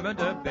 climbing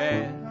to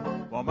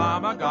bed, while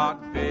Mama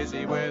got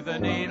busy with a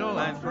needle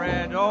and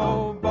thread.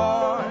 Oh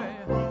boy,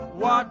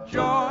 what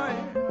joy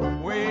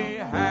we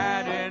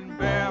had in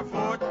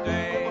barefoot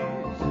days.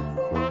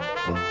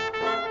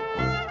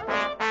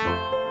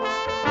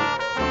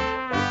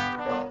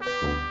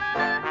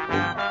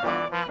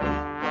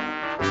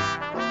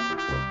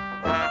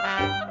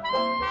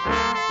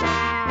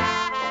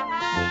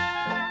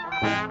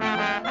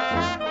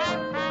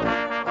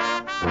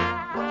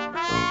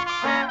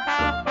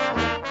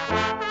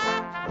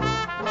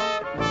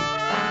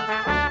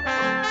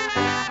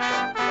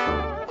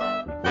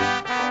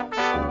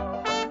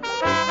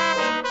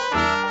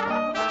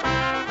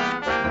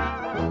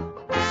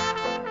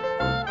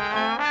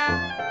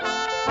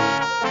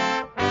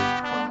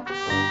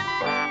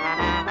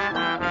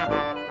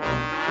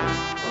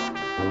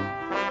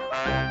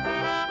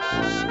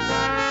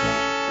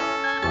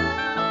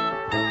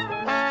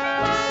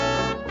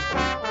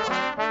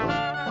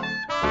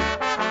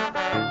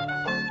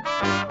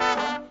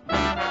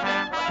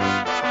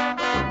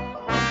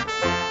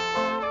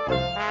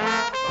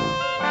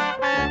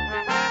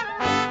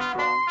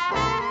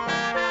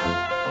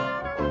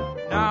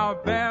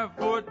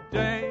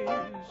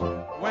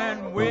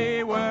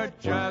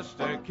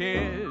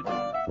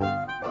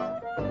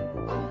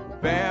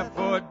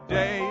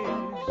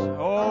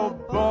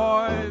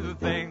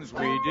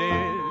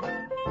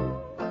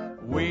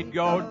 we'd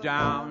go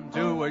down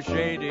to a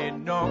shady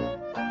nook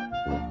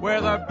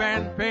with a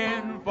bent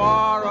pin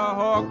for a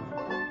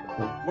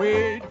hook.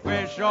 We'd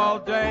fish all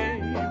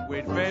day,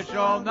 we'd fish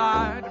all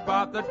night,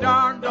 but the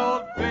darned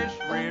old fish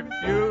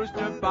refused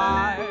to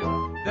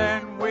bite.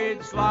 Then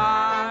we'd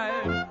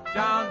slide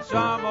down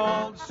some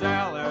old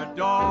cellar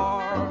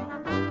door.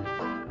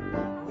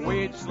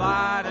 We'd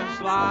slide and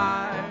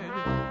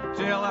slide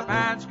till the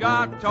pants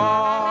got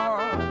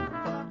tore.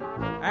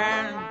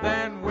 And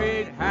then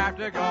we'd have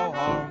to go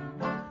home,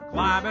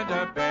 climb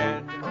into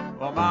bed.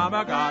 Well,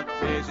 Mama got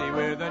busy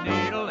with a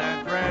needle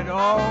and thread.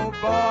 Oh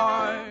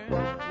boy,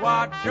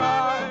 what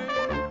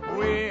joy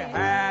we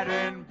had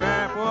in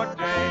barefoot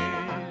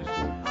days.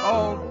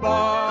 Oh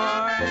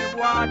boy,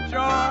 what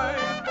joy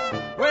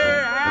we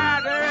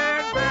had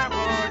in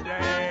barefoot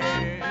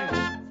days.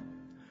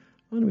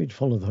 And we'd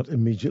follow that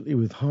immediately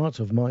with Heart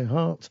of My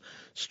Heart,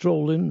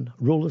 Stroll In,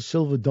 Roll a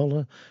Silver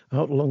Dollar,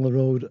 Out Along the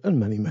Road, and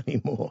many, many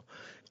more.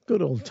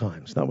 Good old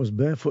times. That was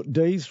Barefoot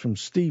Days from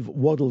Steve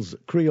Waddle's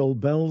Creole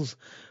Bells,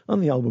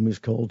 and the album is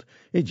called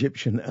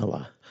Egyptian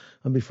Ella.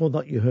 And before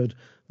that you heard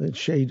The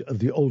Shade of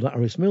the Old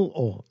Aris Mill,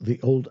 or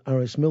The Old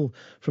Aris Mill,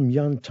 from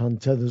Jan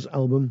Tantether's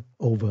album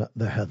Over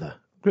the Heather.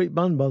 Great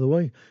band, by the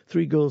way.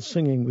 3 girls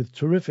singing with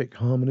terrific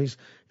harmonies.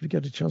 If you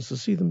get a chance to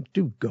see them,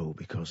 do go,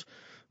 because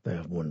they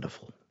are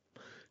wonderful.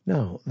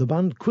 Now, the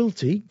band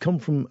Quilty come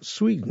from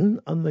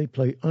Sweden, and they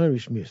play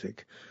Irish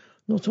music.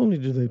 Not only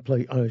do they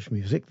play Irish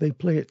music, they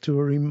play it to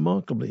a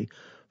remarkably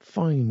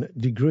fine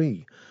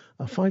degree.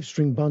 A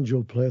 5-string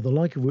banjo player, the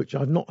like of which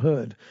I've not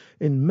heard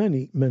in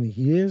many, many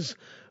years,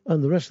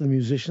 and the rest of the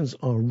musicians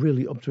are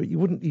really up to it. You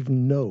wouldn't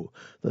even know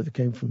that they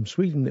came from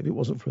Sweden if it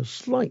wasn't for a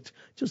slight,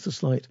 just a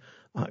slight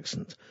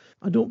accent.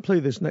 I don't play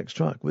this next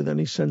track with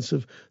any sense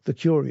of the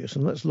curious,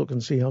 and let's look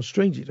and see how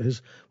strange it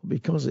is,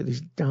 because it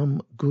is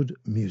damn good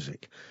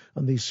music.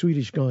 And these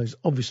Swedish guys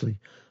obviously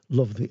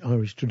love the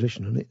Irish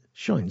tradition, and it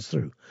shines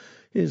through.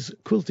 Here's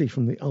Quilty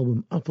from the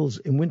album Apples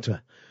in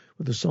Winter,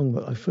 with a song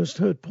that I first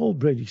heard Paul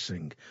Brady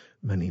sing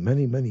many,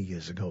 many, many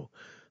years ago,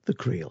 The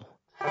Creel.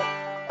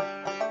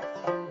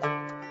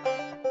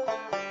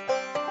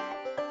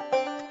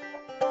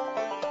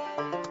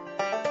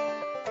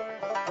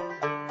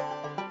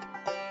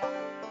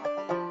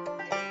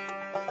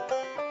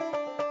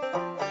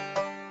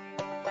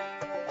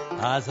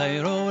 As I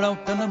rode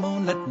out on a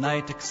moonlit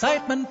night,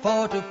 excitement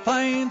for to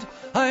find,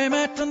 I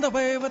met on the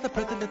way with a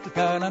pretty little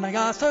girl, and I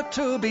asked her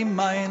to be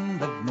mine.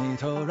 With me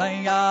to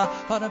raya,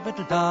 for a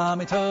little dam,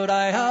 me to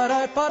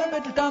raya, for a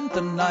little dam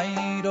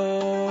tonight.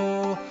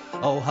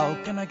 Oh, how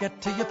can I get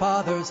to your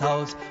father's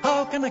house?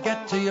 How can I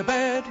get to your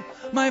bed?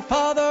 My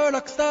father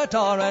locks the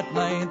door at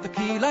night, the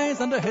key lies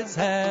under his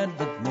head.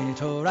 With me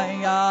to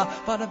raya,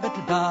 for a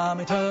little dam,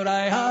 me to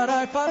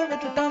raya, for a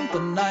little dam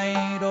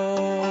tonight.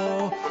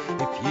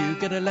 If you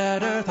get a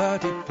ladder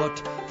 30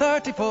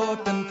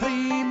 foot and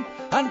 3,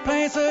 and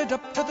place it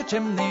up to the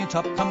chimney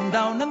top, come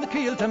down and the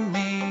keel to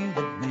me.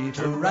 With me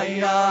to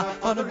raya,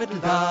 for a little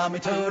dam, me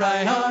to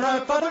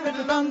raya, for a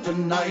little dam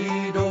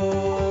tonight.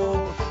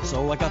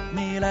 So I got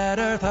me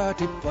ladder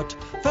 30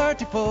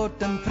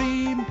 foot and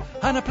 3,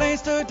 and I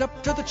placed it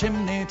up to the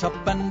chimney top,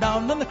 and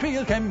down on the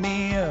creel came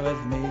me.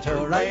 With me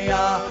to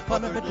raya, for a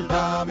little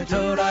dam, me to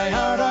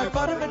raya,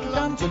 for a little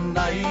dam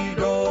tonight.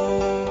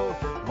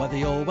 Well,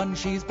 the old one,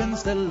 she's been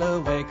still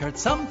awake, heard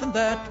something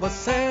that was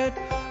said.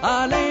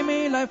 I lay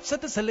me life,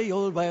 said the silly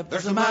old wife,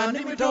 there's a man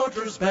in my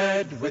daughter's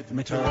bed. With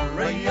me to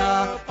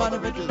raya, for a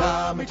little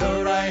dam, me to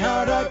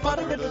raya, for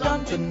a little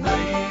dam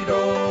tonight.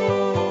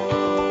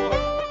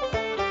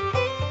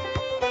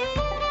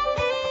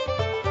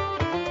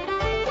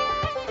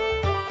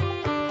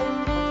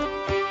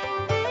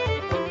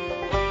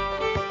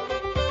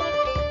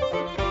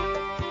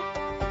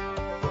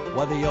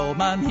 Well, the old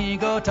man, he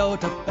got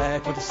out of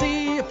bed to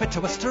see if it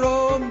was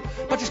true,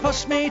 but he's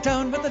pushed me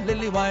down with the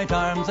lily white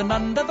arms, and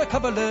under the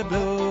coverlet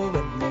blue.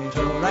 With me to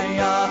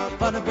raya,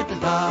 for a little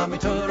dam, me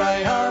to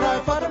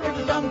raya, for a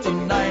little dam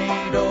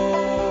tonight.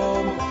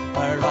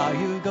 Where are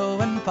you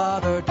going,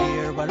 father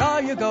dear? Where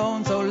are you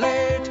going so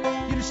late?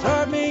 You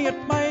disturbed me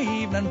at my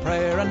evening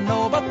prayer, and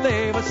know but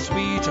they was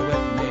sweet.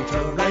 With me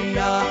to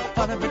raya,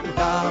 for a little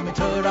dam, me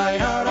to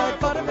raya,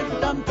 for a little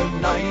dam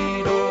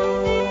tonight.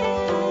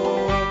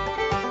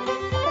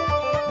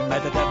 May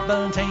the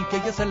devil take you,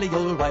 you silly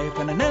old wife,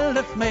 and an ill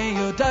if may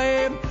you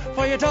die,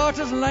 for your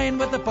daughter's lying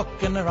with a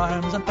book in her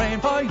arms and praying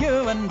for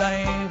you and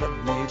I. With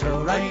me to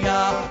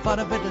raya, for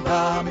a bit of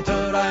dam, me to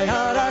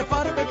raya,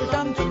 for a bit of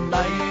dam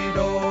tonight.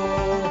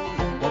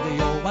 Well,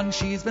 the old one,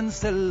 she's been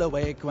still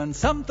awake when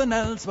something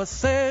else was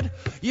said.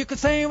 You could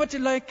say what you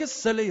like, you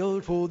silly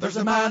old fool, there's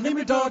a man in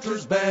my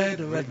daughter's bed.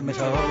 With me to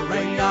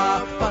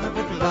raya, for a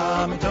bit of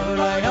dam, me to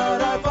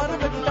raya, for a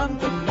bit of dam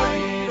tonight.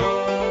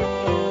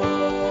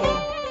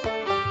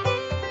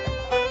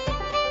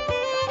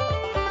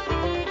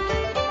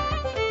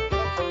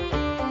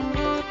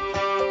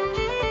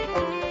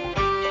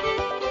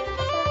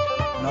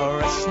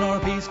 rest nor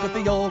peace could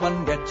the old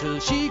one get till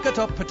she got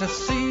up to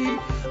sea.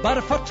 But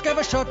a foot gave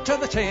a shot to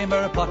the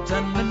chamber pot,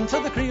 and into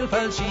the creel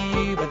fell she.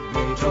 With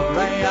me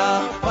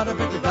to-raya, what a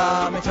bit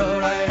da, me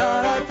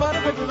to-raya, what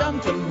a bit down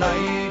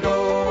tonight,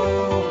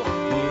 oh.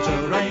 Me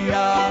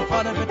to-raya,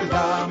 what a bit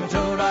da, me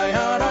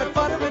to-raya,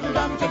 what a bit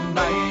down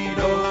tonight,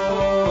 oh.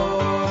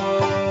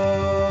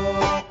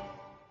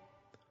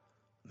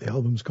 The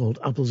album's called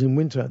Apples in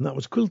Winter, and that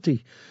was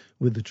Quilty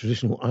with the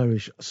traditional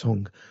Irish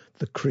song,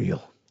 The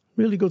Creel.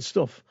 Really good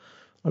stuff.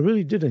 I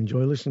really did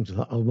enjoy listening to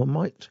that album. I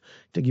might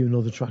dig you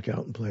another track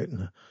out and play it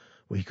in a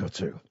week or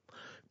two.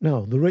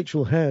 Now, the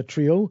Rachel Hare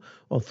Trio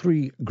are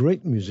three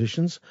great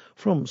musicians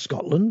from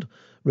Scotland.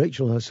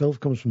 Rachel herself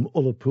comes from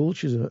Ullapool.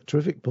 She's a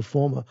terrific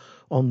performer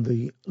on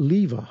the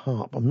lever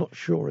harp. I'm not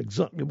sure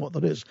exactly what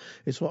that is.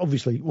 It's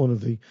obviously one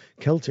of the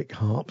Celtic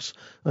harps,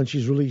 and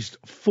she's released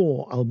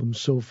 4 albums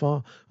so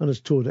far and has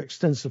toured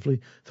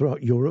extensively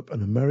throughout Europe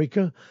and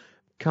America.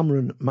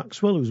 Cameron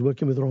Maxwell, who's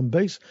working with her on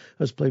bass,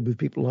 has played with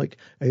people like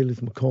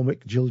Ailith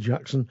McCormick, Jill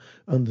Jackson,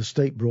 and the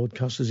State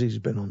Broadcasters. He's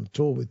been on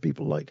tour with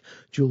people like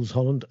Jules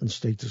Holland and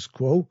Status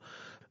Quo.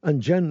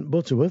 And Jen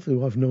Butterworth,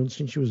 who I've known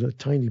since she was a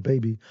tiny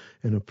baby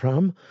in a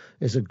pram,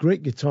 is a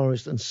great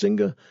guitarist and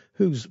singer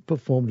who's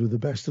performed with the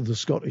best of the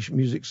Scottish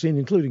music scene,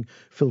 including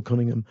Phil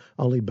Cunningham,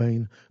 Ali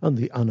Bain, and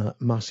the Anna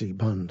Massey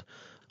Band.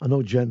 I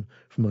know Jen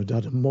from her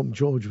dad and mum.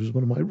 George was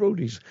one of my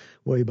roadies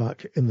way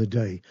back in the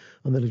day,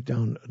 and they lived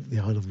down at the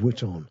Isle of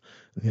Whitton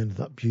at the end of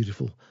that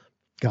beautiful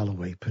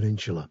Galloway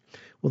Peninsula.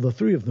 Well, the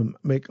three of them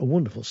make a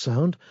wonderful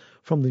sound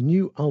from the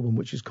new album,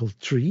 which is called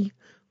Tree,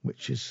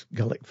 which is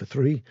Gaelic for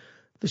three.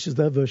 This is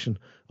their version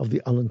of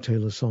the Alan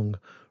Taylor song,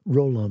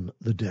 Roll On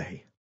the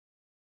Day.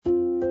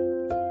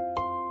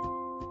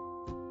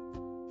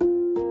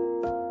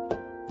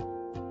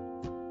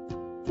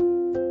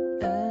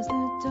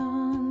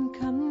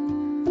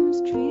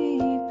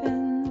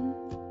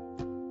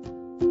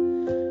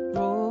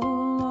 Roll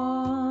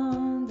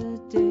on the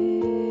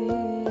day.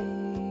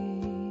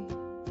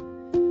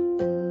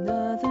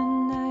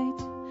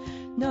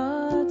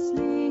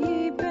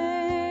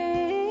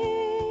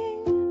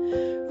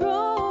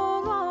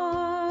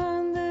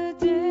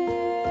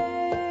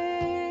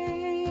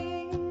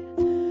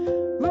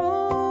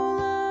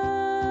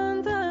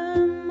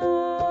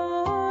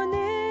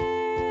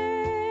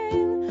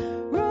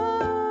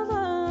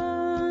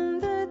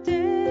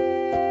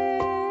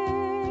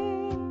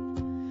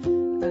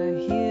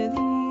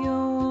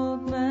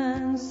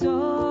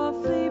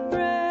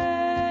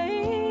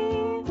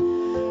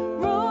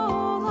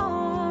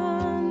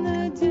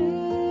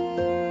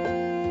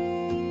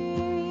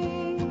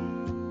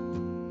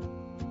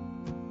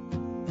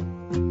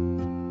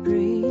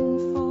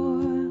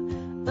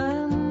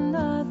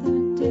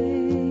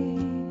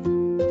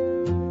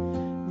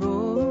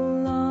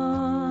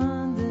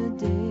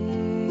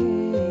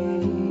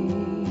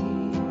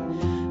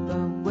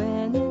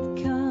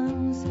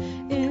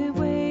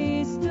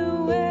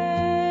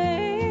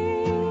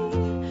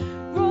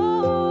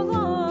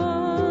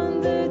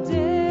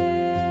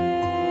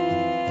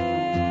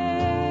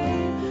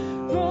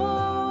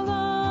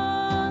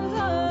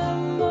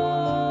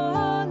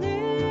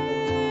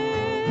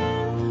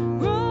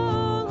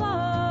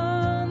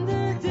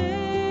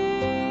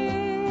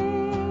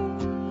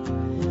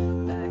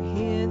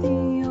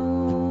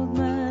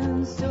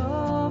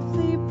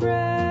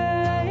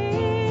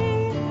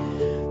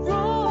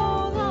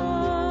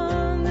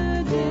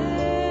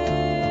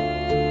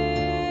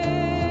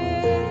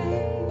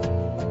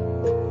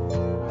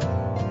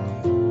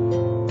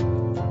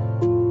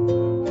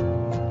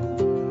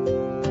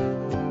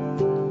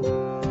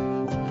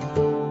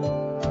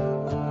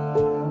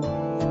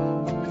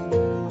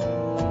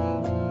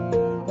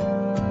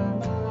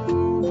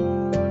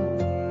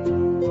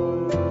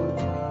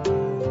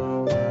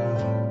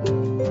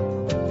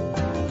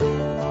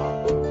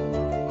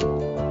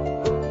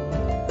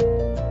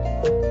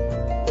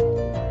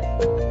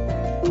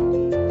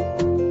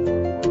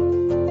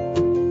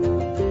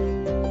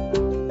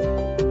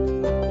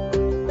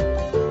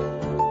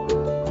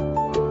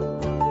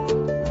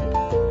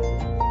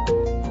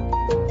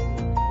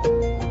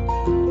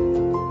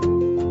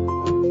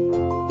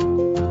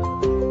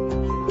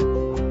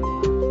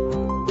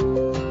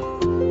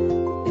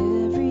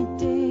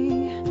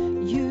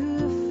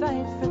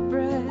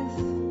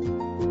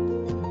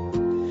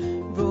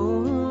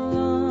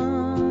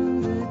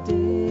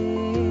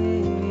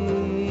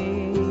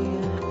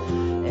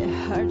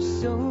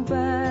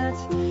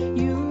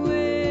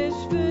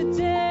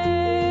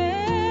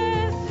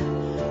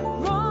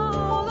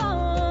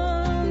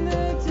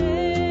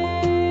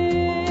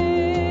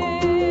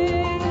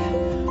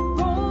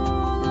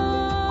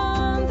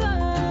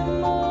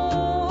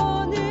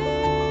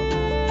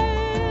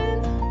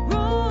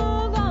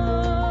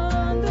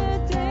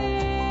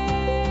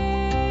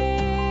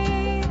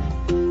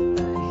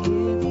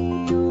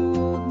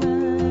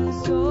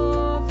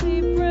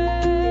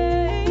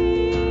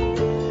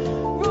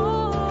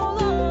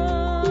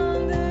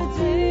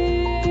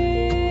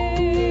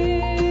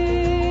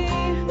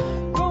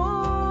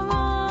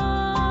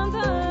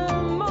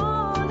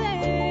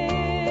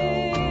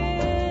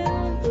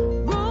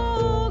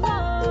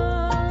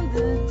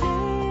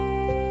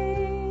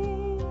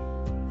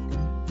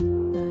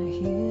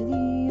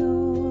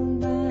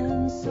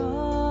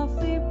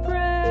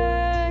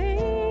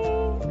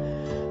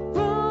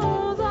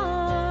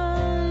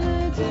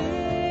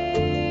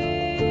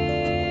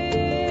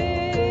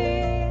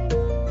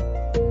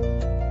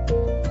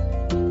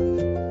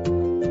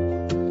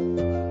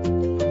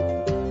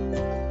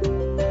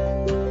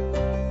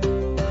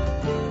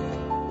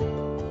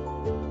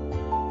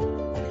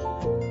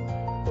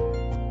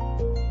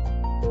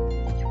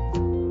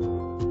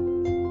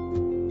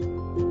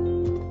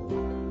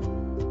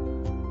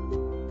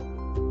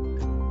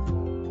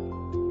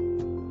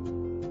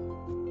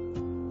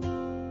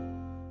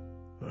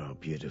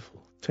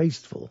 beautiful,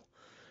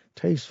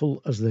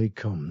 tasteful as they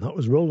come. That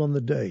was Roll on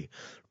the Day,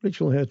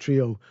 Rachel Hare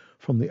Trio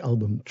from the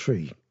album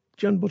Tree.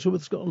 Jen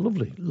Butterworth's got a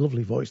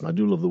lovely voice, and I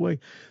do love the way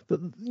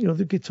that, you know,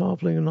 the guitar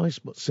playing a nice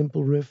but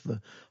simple riff,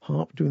 the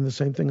harp doing the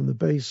same thing, and the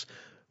bass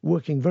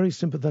working very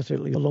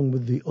sympathetically along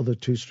with the other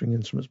two-string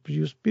instruments,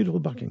 produce beautiful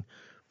backing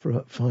for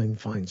a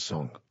fine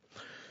song.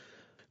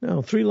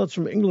 Now, three lads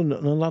from England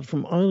and a lad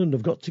from Ireland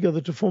have got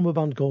together to form a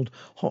band called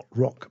Hot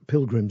Rock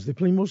Pilgrims. They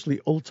play mostly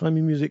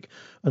old-timey music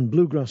and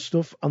bluegrass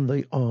stuff, and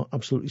they are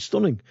absolutely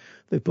stunning.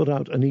 They put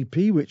out an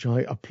EP, which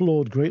I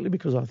applaud greatly,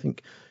 because I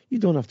think you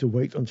don't have to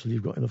wait until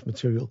you've got enough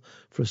material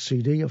for a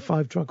CD. A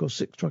 5-track or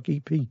 6-track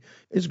EP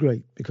is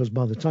great, because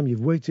by the time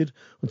you've waited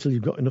until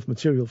you've got enough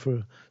material for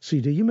a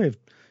CD, you may have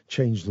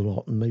changed a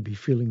lot and maybe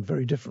feeling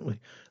very differently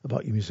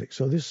about your music.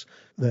 So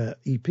their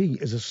EP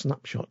is a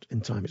snapshot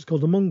in time. It's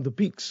called Among the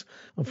Peaks,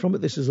 and from it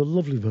this is a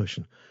lovely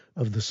version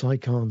of the Cy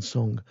Khan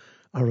song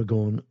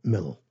Aragorn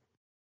Mill.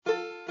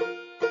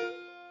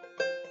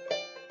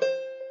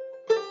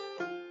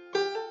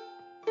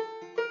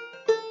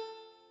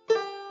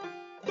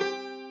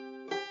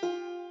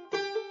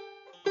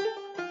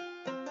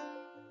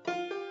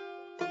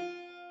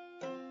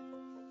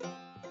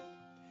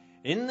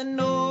 In the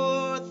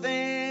north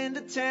end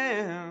of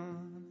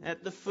town,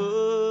 at the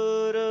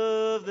foot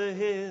of the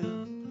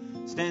hill,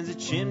 stands a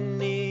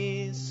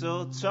chimney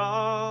so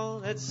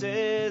tall that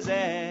says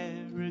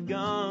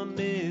Aragon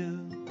Mill.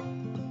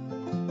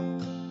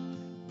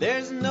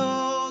 There's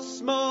no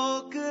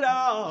smoke at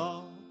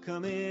all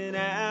coming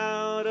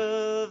out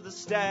of the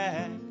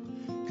stack,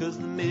 'cause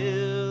the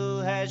mill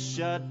has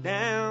shut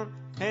down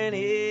and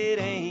it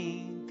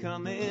ain't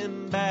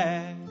coming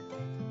back.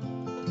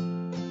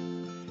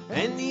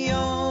 And the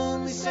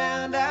only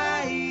sound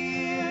I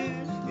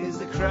hear is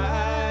the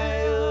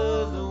cry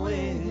of the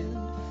wind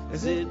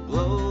as it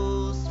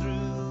blows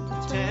through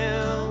the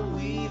town.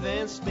 Weave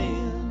and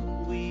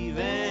spin, weave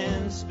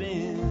and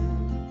spin.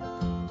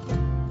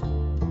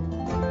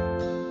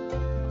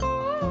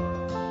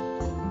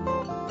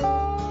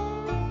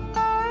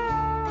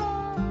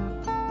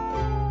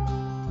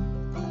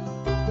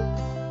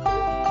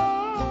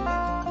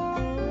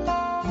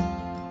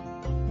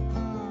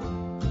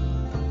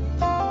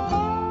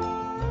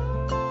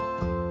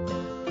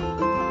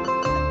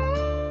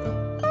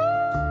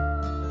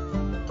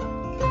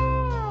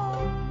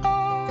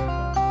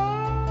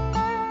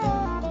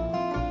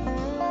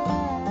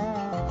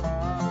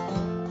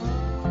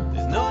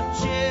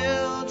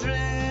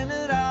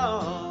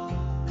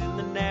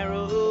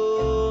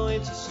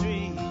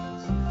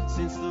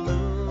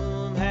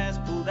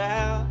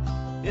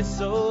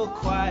 So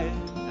quiet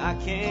I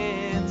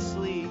can't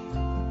sleep,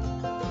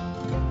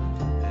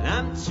 and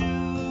I'm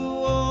too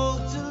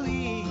old to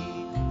leave,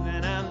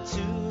 and I'm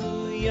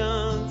too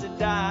young to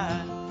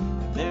die.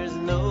 There's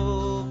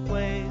no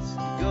place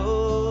to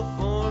go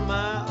for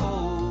my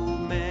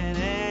old man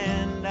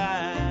and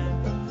I.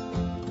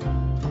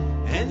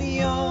 And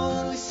the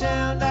only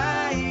sound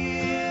I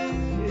hear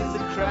is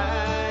the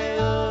cry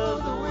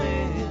of the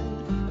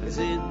wind as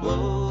it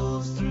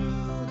blows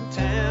through the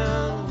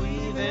town.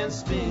 Weave and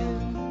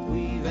spin,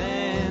 weave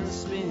and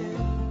spin.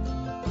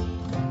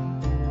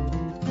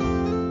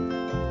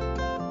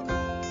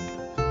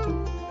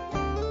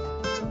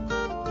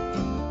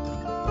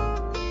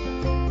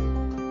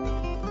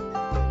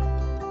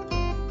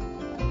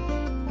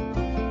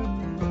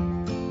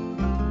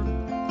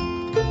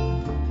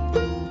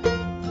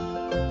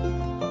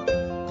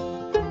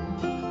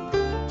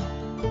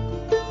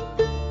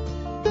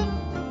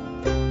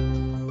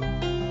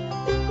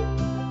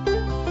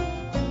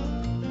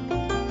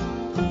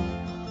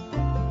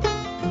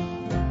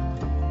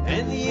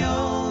 And the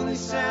only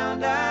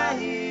sound I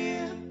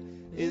hear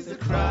is the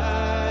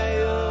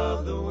cry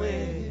of the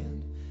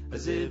wind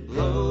as it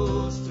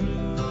blows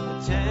through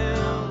the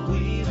town.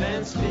 Weave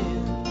and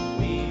spin,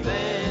 weave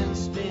and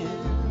spin.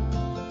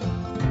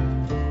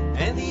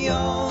 And the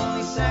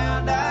only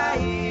sound I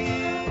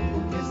hear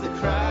is the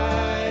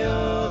cry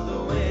of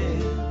the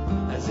wind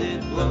as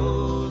it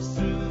blows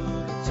through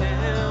the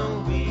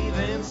town. Weave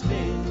and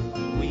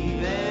spin,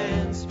 weave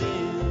and spin.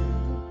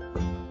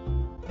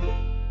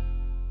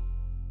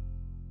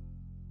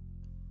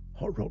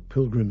 Hot Rock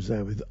Pilgrims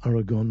there with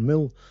Aragon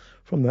Mill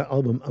from their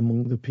album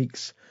Among the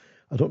Peaks.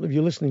 I don't know if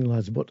you're listening,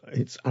 lads, but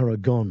it's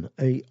Aragon,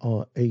 A-R-A-G-O-N,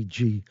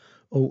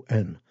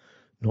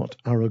 not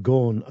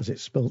Aragorn as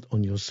it's spelt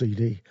on your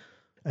CD,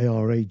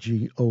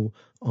 A-R-A-G-O-R-N.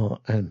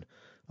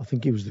 I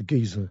think he was the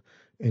geezer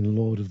in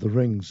Lord of the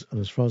Rings, and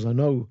as far as I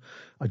know,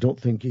 I don't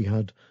think he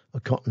had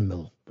a cotton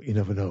mill, but you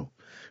never know.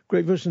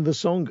 Great version of the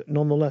song,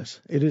 nonetheless.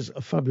 It is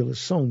a fabulous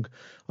song.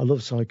 I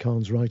love Cy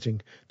Khan's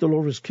writing.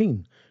 Dolores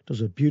Keane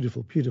does a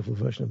beautiful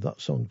version of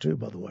that song too,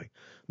 by the way.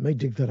 May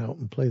dig that out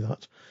and play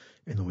that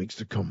in the weeks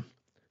to come.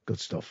 Good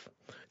stuff.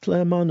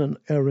 Claire Mann and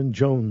Aaron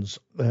Jones,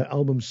 their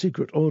album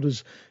Secret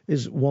Orders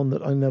is one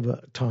that I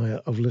never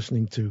tire of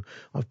listening to.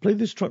 I've played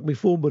this track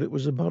before, but it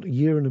was about a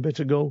year and a bit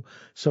ago,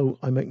 so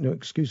I make no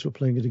excuse for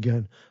playing it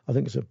again. I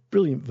think it's a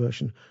brilliant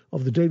version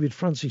of the David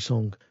Francie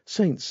song,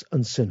 Saints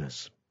and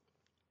Sinners.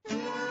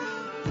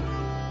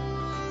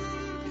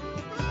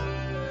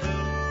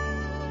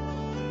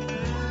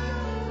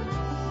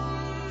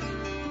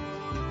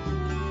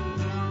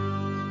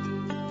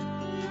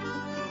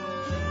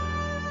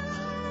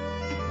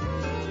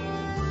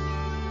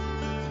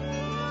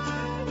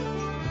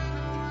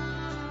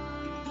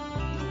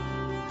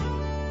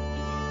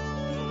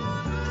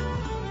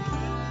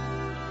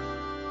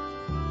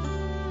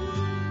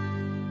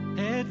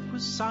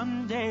 was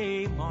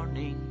Sunday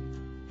morning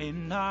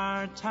in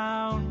our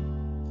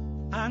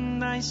town,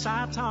 and I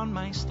sat on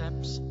my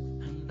steps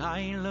and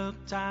I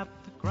looked at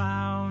the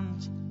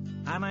ground,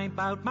 and I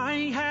bowed my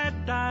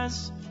head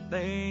as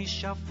they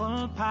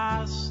shuffled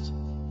past,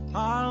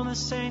 all the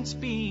saints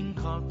being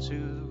called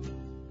to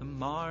the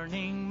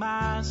morning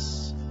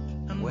mass.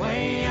 And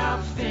way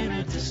off in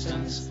a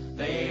distance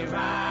they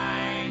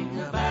rang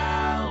a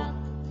bell.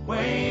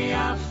 Way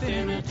off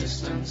in a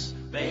distance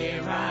they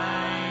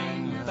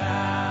rang a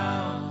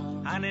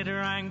bell. And it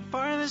rang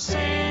for the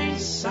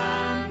saints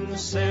and the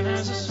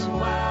sinners as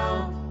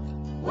well.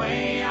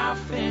 Way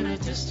off in a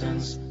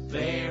distance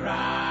they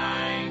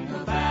rang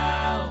a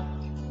bell.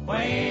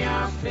 Way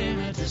off in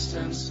a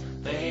distance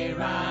they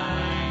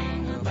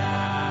rang a bell.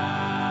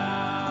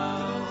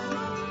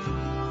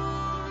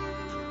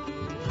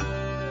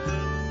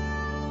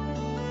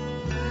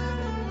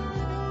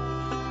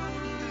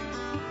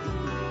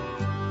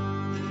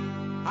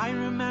 I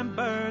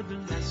remember the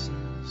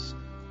lessons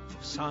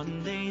of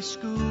Sunday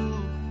school,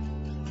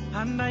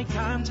 and I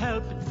can't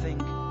help but think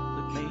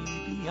that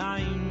maybe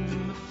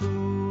I'm a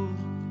fool,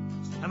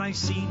 and I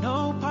see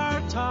no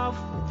part of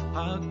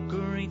a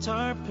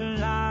greater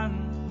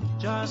plan,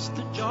 just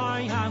the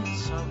joy and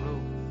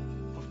sorrow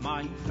of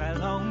my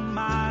fellow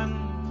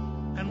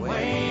man. And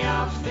way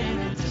off in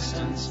a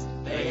distance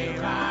they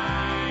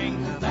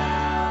rang a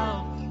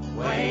bell.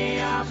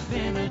 Way off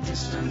in a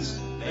distance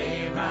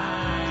they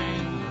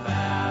rang a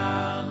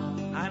bell.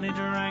 And it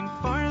rang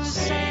for the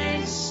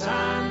saints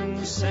and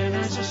the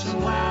sinners as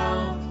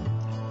well.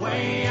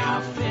 Way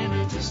off in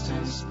a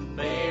distance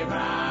they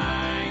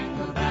rang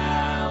a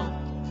bell.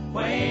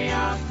 Way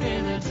off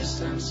in a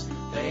distance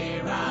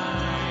they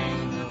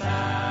rang a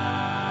bell.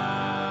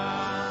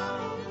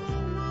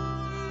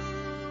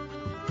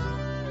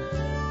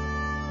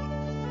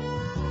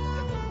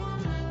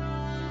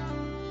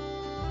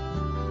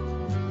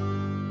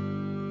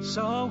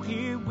 So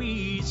here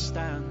we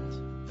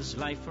stand as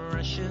life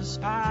rushes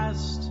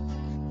past,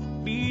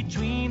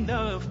 between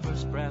the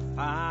first breath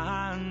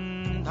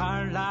and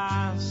our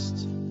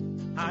last.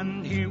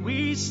 And here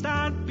we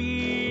stand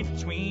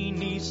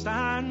between east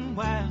and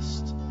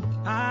west,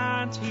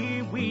 and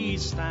here we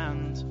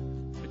stand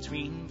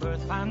between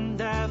birth and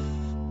death.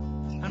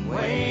 And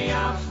way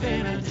off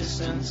in a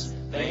distance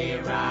they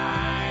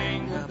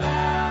rang a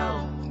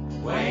bell.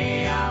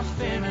 Way off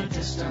in a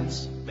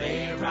distance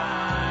they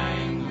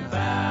rang a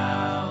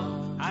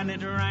bell. And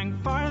it rang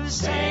for the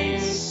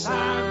saints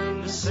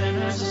and the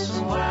sinners as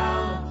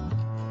well.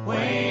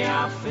 Way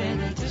off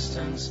in a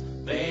distance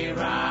they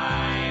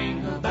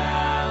rang a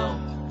bell.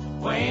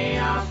 Way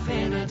off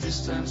in a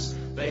distance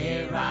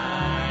they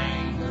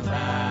rang a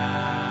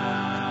bell.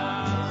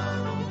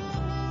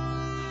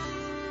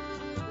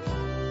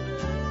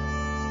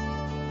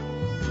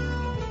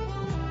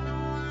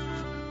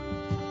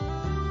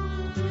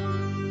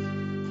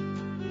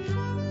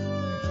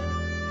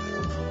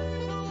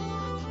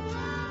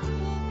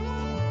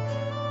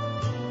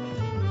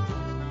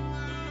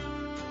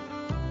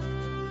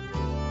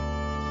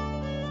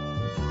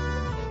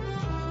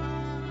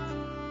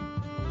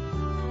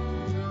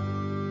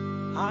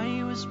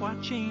 I was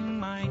watching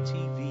my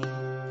TV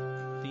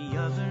the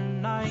other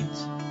night.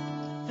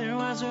 There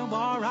was a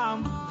war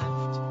on the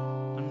left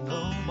and a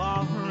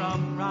war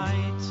on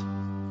right.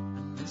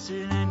 And is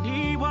it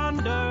any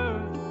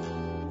wonder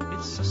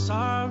it's a sort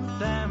of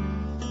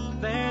them?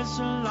 There's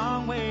a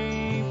long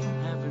way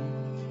from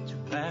heaven to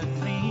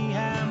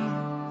Bethlehem.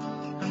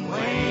 And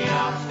way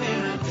off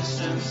in a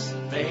distance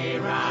they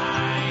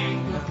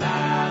rang a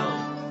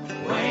bell.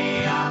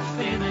 Way off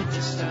in a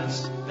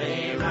distance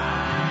they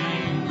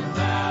rang a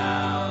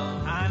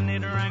bell. And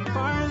it rang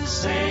for the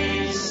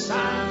saints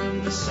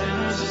and the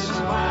sinners as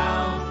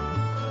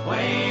well.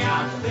 Way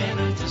off in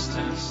a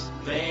distance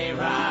they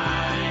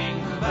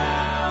rang a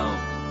bell.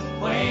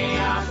 Way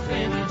off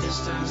in a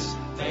distance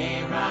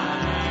they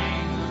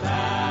rang a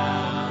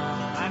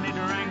bell. And it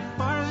rang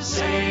for the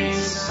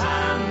saints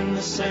and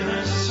the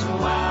sinners as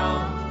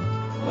well.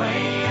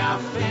 Way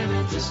off in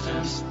a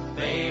distance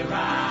they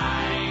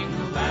rang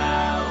a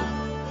bell.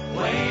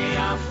 Way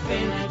off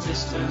in a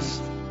distance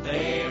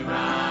they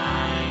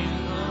rang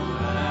a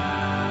bell.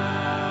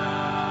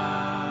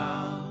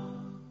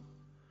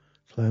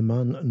 Claire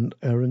Mann and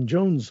Aaron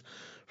Jones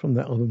from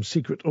their album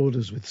Secret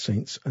Orders with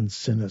Saints and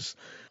Sinners.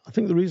 I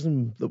think the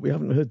reason that we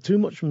haven't heard too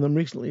much from them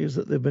recently is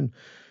that they've been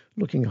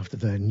looking after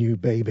their new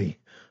baby,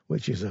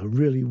 which is a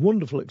really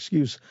wonderful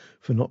excuse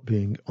for not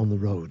being on the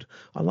road.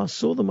 I last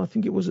saw them, I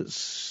think it was at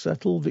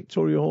Settle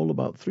Victoria Hall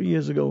about 3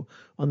 years ago,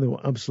 and they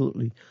were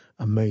absolutely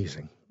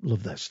amazing.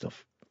 Love their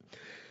stuff.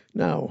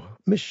 Now,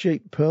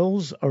 Misshaped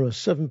Pearls are a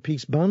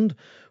 7-piece band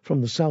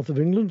from the south of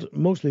England,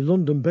 mostly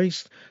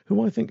London-based,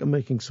 who I think are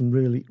making some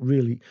really,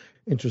 really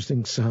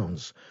interesting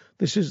sounds.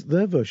 This is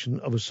their version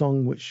of a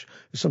song which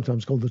is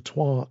sometimes called the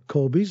Twa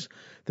Corbies.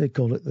 They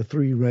call it the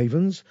Three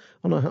Ravens,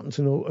 and I happen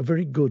to know a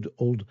very good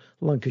old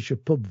Lancashire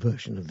pub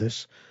version of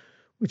this,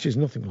 which is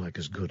nothing like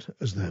as good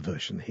as their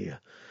version here.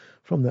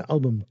 From their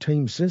album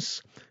Tame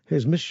Sis,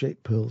 here's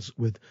Misshaped Pearls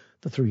with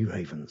the Three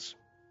Ravens.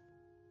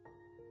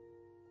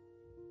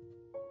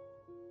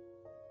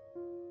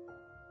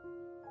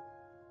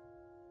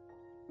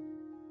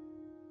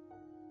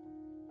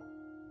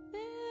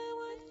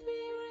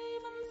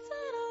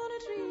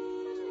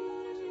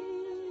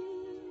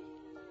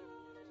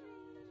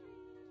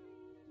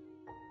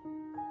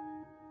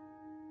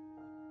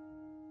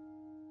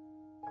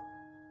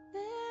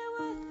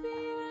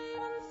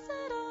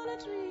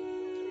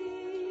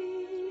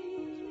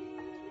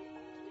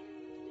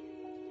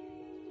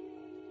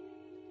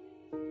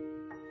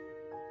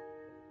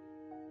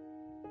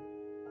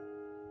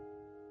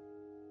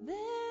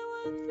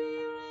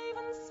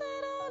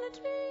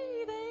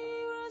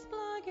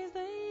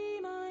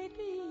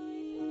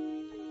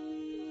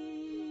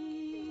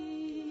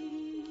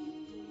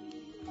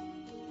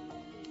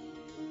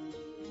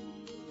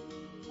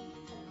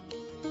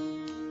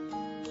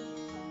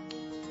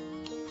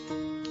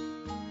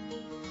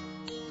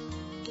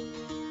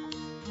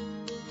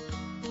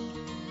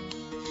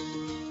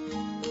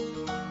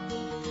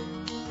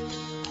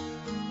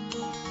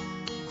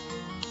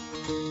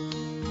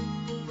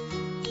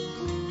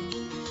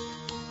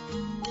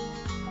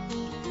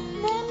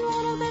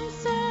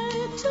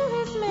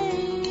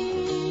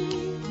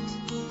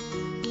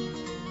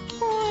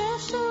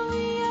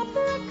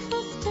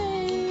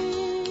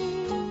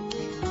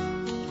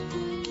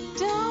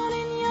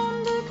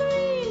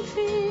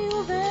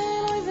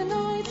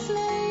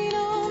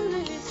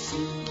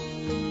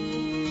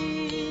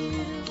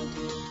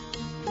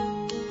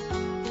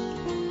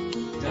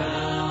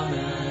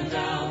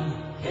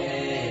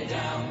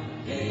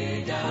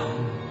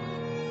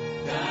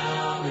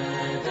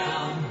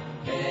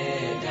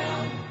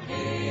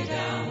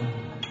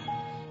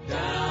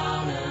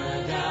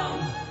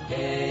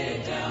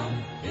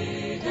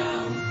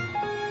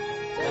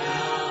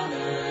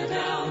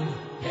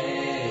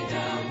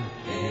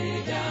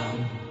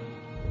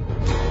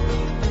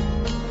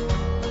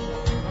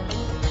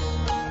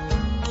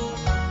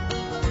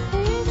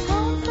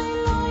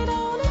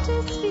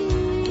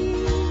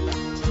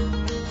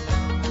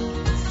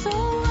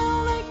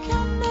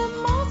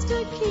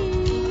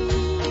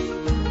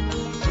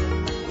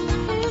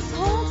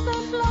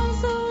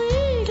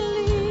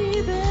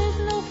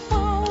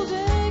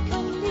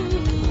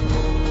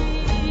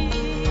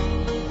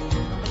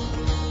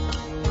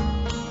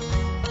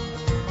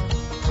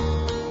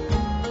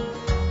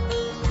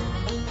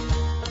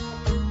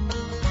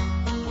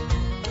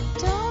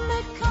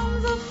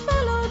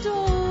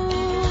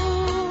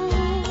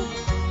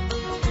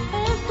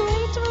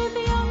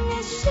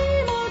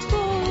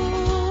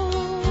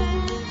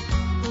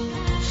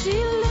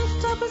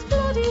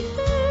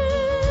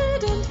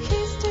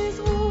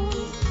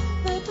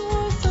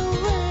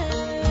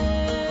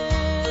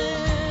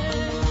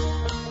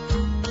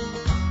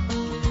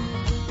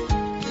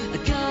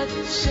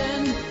 knights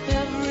and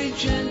every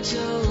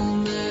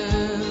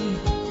gentleman,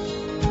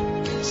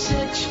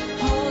 such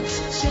hawks,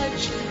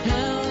 such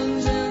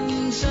hounds,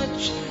 and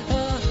such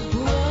a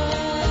wild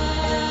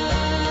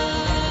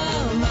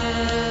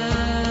man.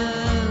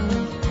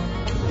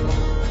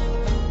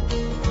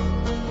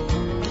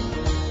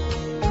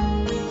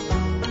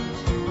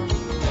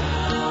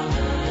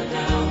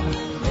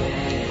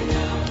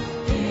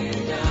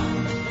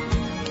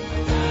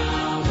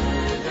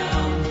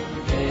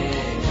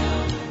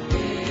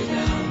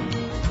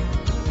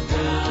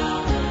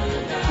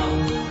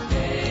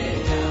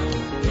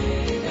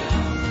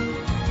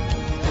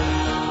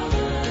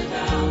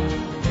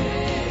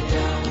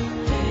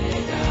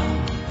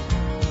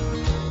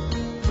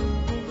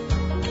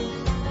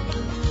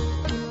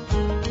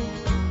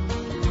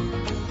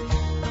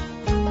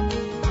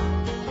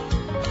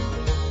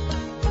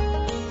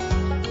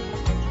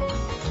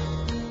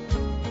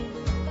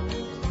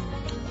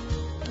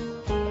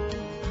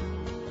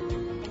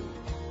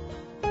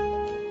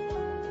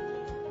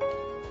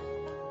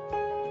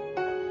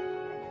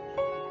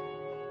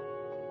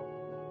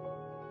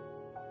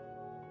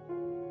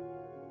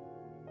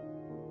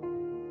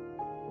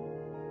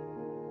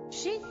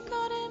 She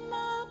got him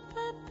up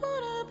at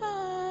Buddha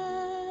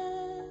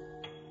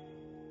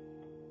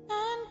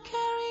and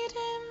carried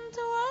him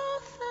to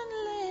Athen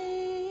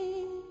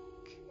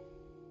Lake.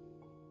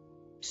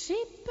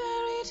 She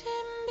buried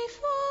him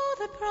before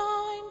the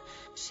brine.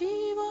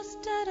 She was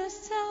dead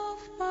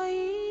herself by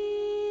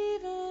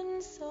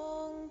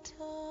evensong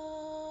time.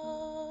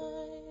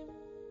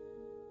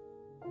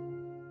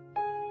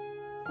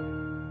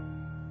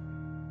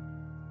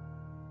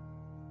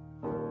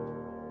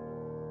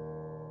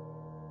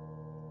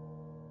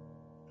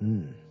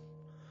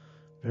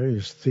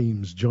 Various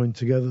themes joined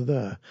together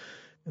there.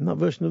 In that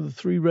version of the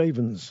Three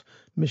Ravens,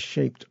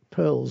 Misshaped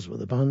Pearls were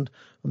the band,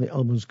 and the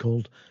album's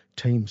called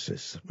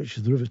Tamesis, which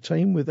is the River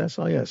Tame with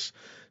SIS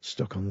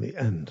stuck on the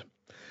end.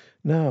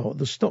 Now,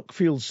 the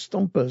Stockfield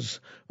Stompers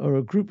are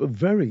a group of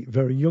very,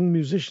 very young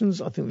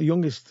musicians. I think the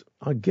youngest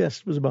I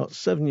guessed was about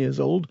 7 years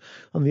old,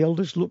 and the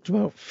eldest looked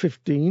about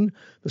 15.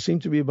 There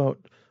seemed to be about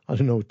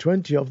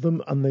 20 of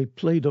them, and they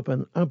played up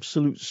an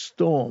absolute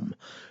storm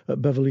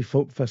at Beverley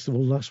Folk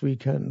Festival last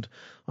weekend.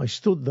 I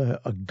stood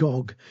there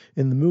agog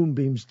in the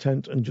Moonbeams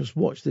tent and just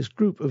watched this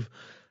group of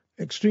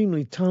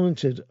extremely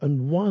talented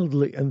and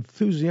wildly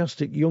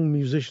enthusiastic young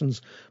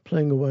musicians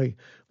playing away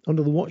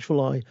under the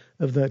watchful eye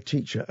of their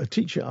teacher, a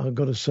teacher, I've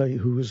got to say,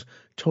 who was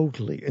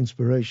totally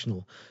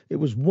inspirational. It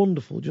was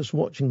wonderful just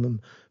watching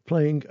them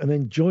playing and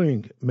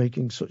enjoying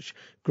making such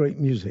great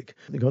music.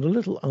 They got a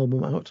little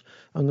album out.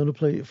 I'm going to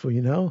play it for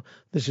you now.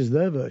 This is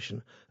their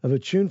version of a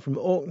tune from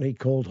Orkney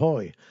called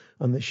Hoy,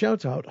 and they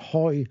shout out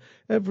Hoy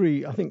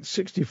every, I think,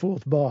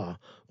 64th bar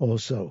or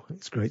so.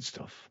 It's great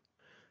stuff.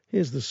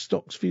 Here's the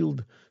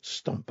Stockfield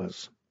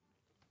Stompers.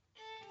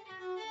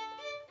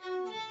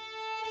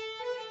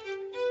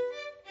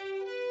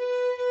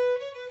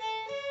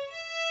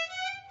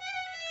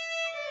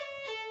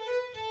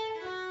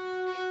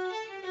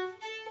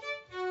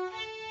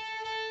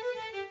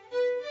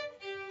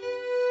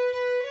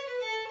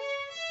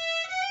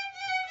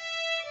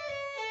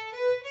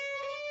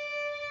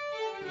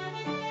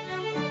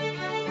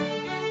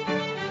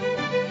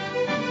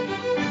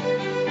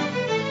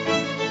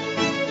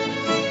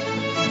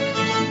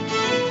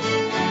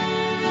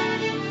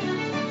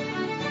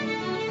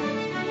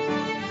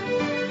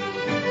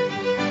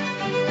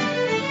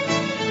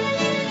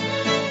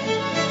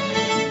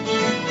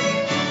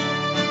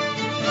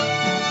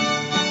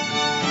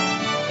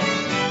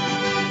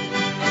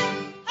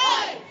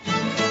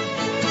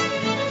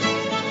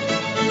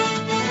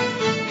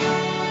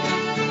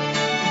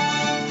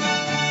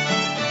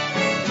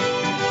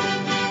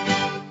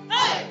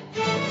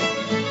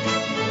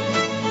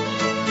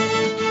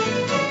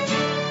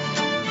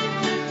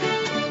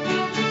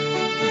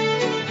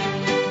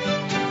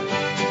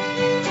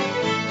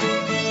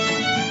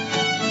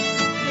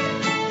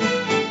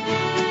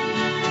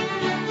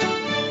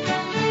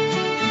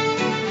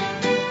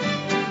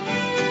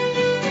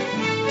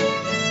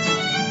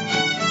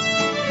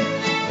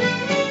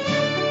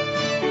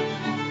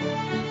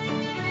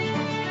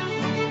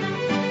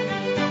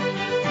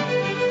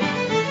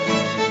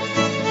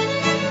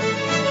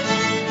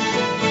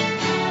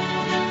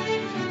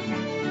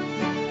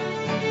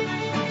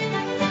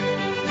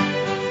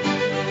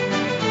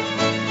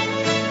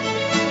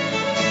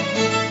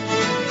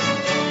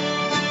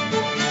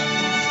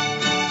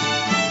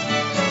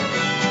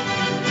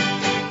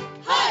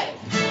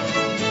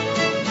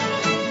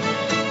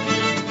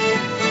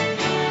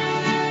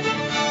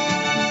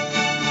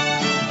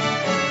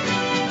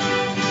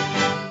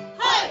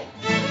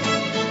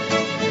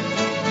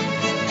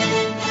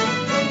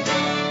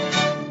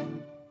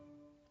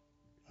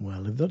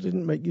 That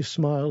didn't make you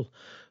smile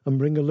and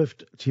bring a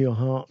lift to your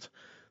heart,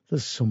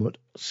 there's somewhat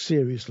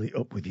seriously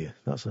up with you.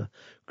 That's a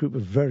group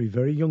of very,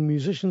 very young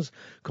musicians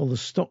called the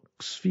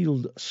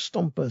Stockfield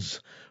Stompers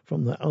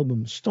from their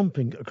album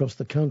Stomping Across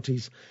the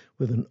Counties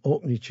with an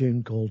Orkney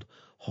tune called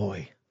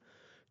Hoy.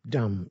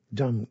 Damn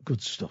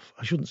good stuff.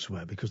 I shouldn't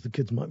swear because the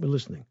kids might be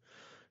listening.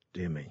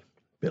 Dear me.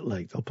 Bit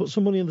late. I'll put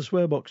some money in the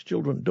swear box,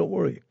 children. Don't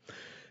worry.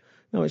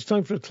 Now it's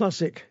time for a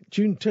classic.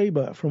 June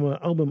Tabor from her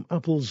album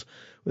Apples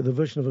with a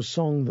version of a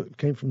song that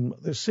came from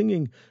the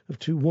singing of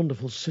two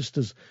wonderful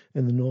sisters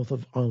in the north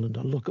of Ireland.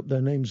 I'll look up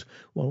their names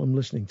while I'm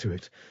listening to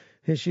it.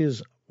 Here she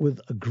is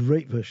with a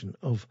great version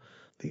of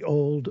The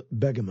Old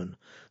Beggarman,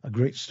 a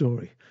great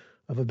story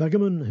of a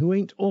beggarman who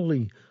ain't all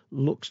he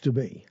looks to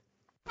be.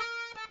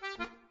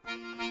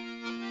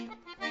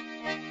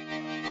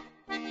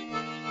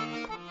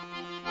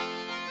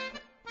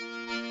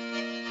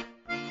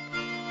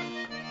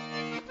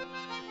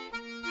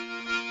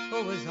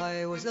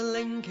 I was a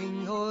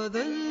linking o'er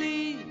the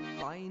lea,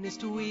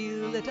 finest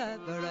wheel that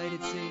ever I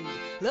did see,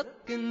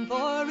 looking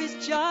for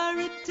his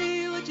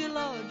charity, would you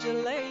lodge a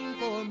lane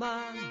for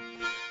man?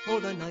 Oh,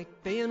 the night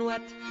being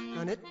wet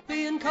and it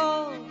being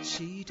cold,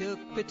 she took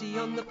pity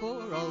on the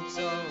poor old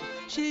soul.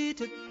 She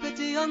took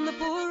pity on the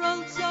poor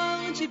old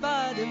soul, and she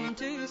bade him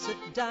to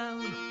sit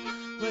down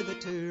with a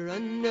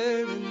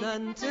Turner and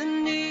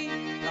Anthony,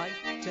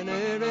 right and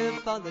her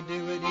father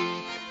do a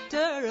dee,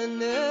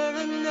 Turner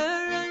and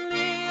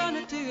on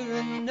a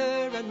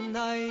Turner and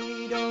I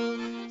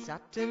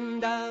sat him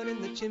down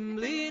in the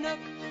chimbley nook.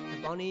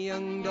 The bonny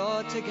young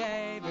daughter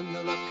gave him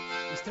the look.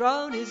 He's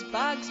thrown his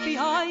bags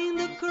behind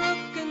the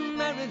crook, and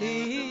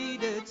merrily he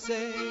did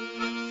sing.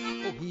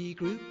 Oh, he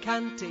grew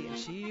canty and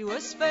she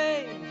was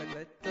fain, but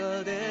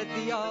little did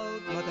the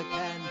old mother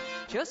ken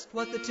just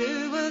what the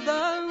two of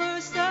them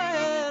were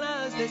saying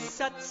as they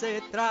sat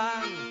sae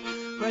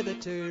thrang, where the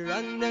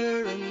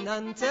Turner and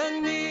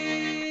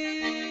Anthony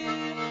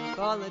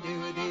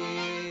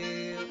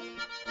fall-a-doo-dee.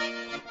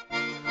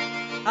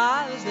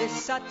 As they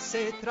sat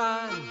sae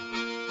thrang,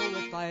 oh,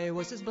 if I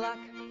was as black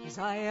as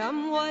I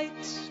am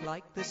white,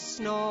 like the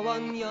snow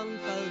on yon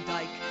fell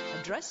dyke,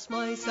 I'd dress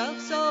myself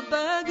so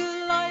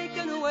beggar-like,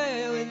 and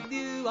away with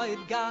you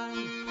I'd gang.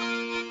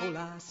 Oh,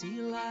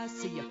 lassie,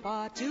 lassie, you're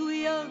far too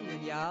young,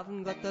 and you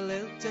haven't got the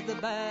lilt of the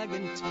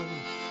begging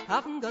tongue,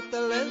 haven't got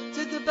the lilt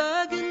of the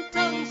begging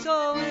tongue,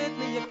 so with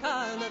me you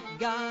cannot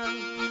gang.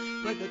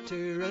 With the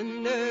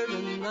Turner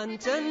and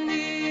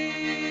Anthony,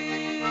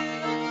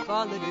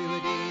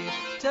 fall-a-doo-dee,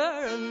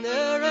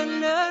 Turner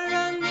and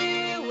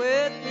Anthony,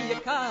 with me you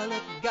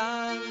cannot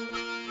gang.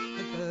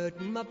 I'll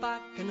burden my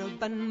back and I'll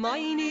bend my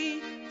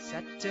knee,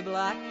 set a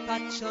black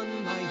patch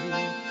on my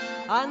knee,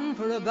 and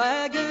for a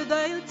beggar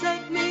they'll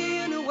take me,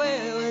 and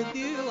away with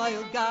you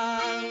I'll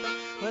gang.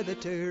 With the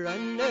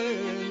Turner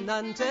and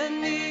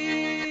Anthony,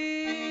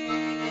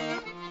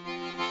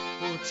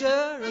 oh,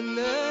 Turner and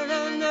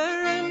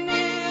Anthony,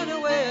 and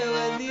away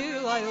with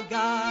you I'll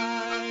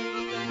gang.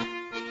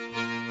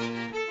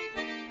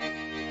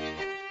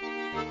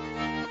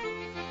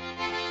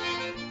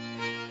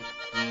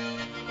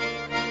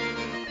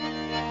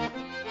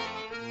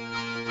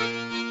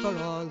 For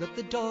all that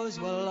the doors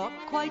were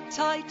locked quite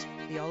tight,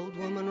 the old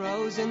woman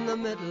rose in the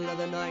middle of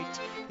the night.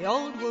 The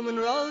old woman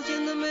rose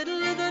in the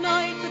middle of the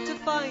night, but to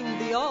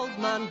find the old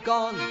man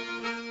gone.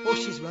 Oh,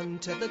 she's run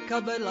to the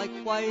cupboard,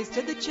 likewise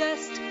to the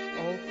chest,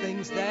 all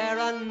things there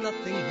and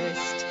nothing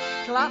missed.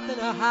 Clapping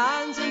her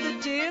hands, and the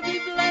dear be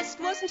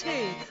blessed, wasn't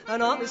he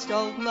an honest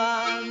old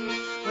man?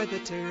 With the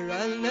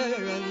Turner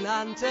and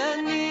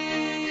Anthony,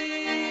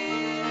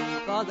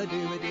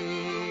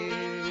 fall-a-doo-dee.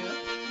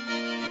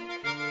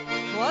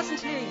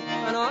 Wasn't he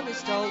an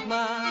honest old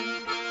man?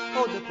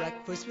 Oh, the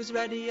breakfast was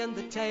ready and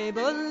the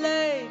table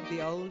laid.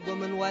 The old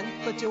woman went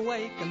for to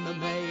waken the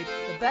maid.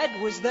 The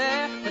bed was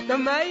there, but the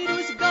maid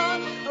was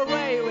gone.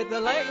 Away with the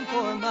lame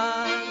poor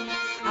man.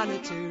 And a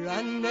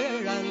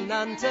Turner and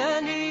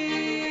Anthony,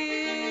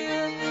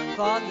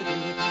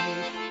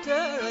 fall-a-doo-dee,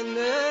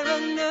 Turner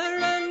and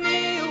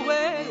Anthony,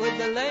 away with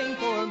the lame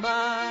poor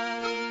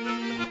man.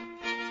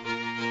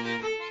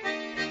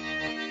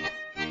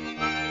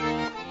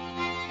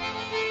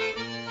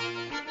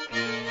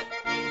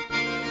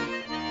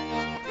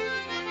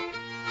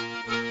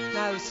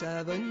 Now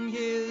 7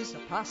 years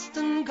are past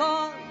and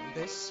gone,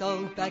 this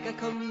old beggar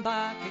come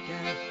back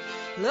again,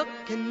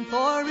 looking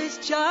for his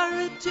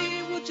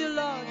charity, would you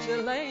lodge a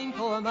lane,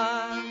 poor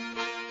man?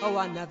 Oh,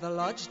 I never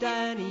lodged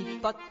any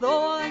but the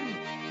one,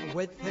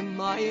 with him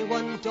my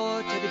one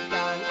daughter did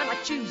gang, and I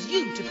choose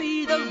you to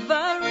be the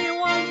very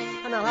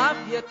one, and I'll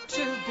have you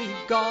to be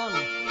gone,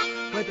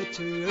 with the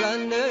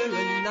Turner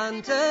and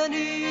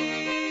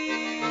Anthony,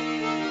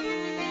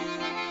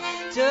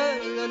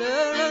 Turner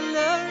and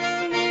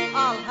Anthony,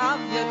 I'll have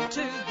you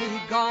to be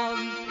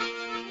gone.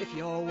 If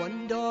you're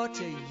one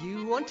daughter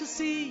you want to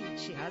see,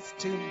 she has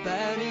 2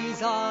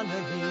 berries on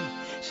her knee.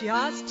 She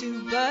has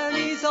 2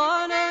 berries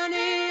on her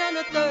knee, and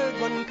a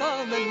third one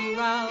coming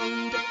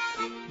round.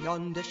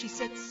 Yonder she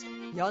sits,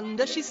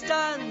 yonder she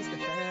stands, the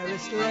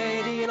fairest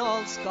lady in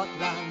all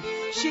Scotland.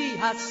 She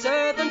has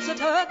servants at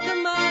her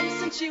command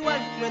since she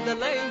went with the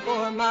lame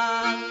poor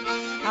man.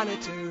 And a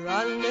Turner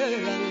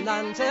and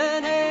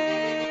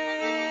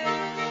Anthony,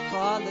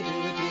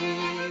 fall-a-doo-dee,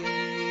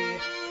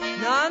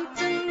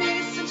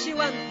 Anthony, since she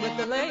went with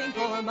the lame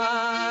poor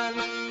man.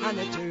 and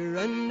a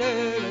turner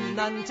and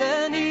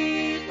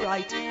Anthony,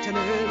 right,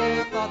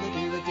 turner for the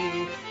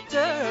dear,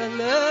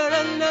 turner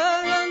and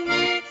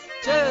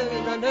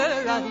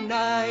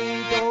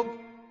I go.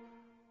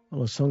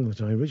 Well, a song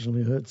that I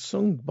originally heard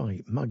sung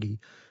by Maggie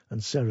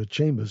and Sarah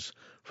Chambers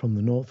from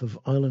the north of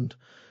Ireland,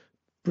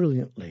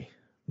 brilliantly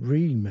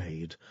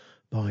remade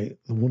by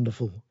the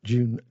wonderful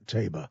June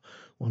Tabor,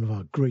 one of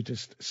our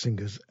greatest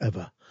singers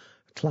ever.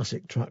 A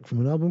classic track from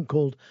an album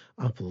called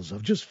Apples.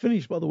 I've just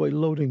finished, by the way,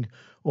 loading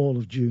all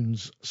of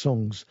June's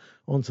songs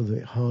onto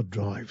the hard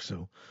drive,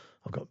 so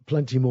I've got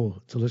plenty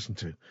more to listen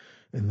to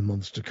in the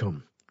months to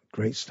come.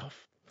 Great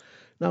stuff.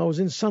 Now, I was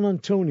in San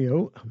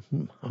Antonio.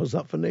 How's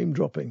that for name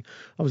dropping?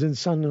 I was in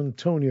San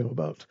Antonio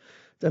about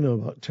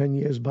 10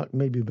 years back,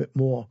 maybe a bit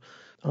more.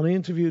 And I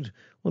interviewed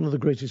one of the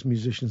greatest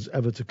musicians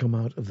ever to come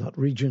out of that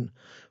region,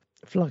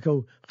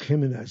 Flaco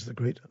Jimenez, the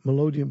great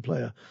melodeon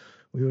player.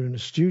 We were in the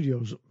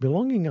studios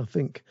belonging, I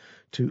think,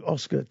 to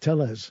Oscar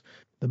Tellez,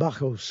 the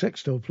bajo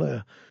sexto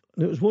player.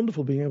 And it was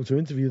wonderful being able to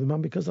interview the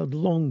man because I'd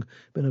long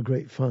been a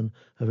great fan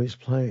of his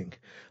playing.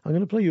 I'm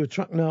going to play you a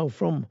track now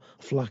from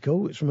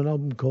Flaco. It's from an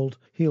album called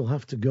He'll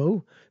Have to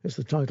Go. It's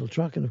the title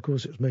track, and of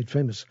course it was made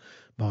famous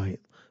by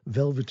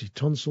velvety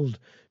tonsiled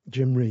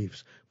Jim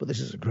Reeves. But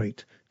this is a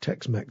great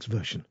Tex-Mex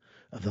version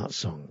of that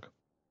song.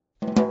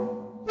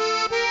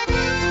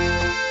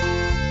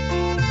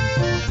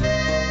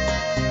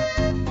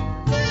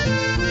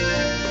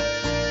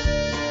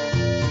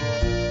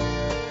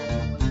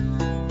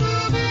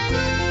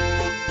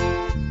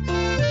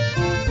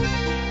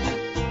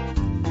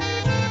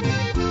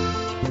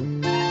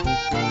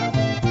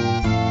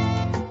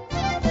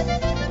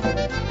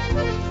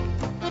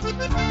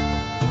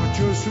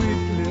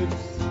 Sweet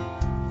lips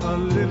a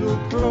little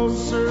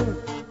closer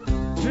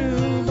to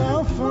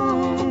the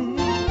phone,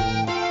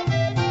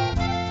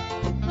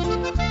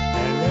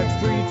 and let's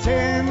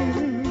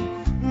pretend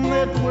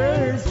that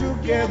we're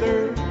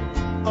together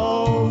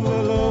all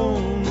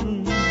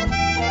alone.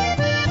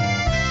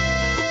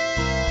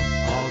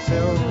 I'll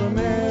tell the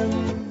man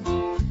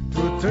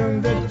to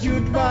turn the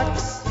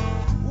jukebox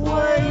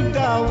way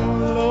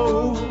down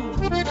low,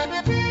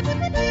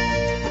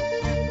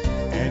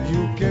 and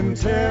you can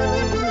tell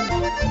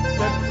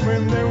that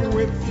when they're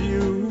with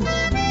you,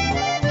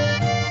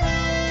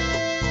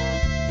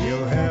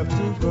 you'll have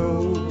to go.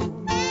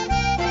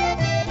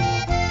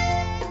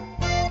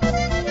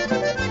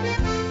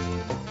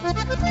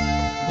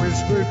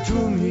 Whisper to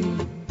me,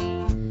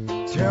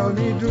 tell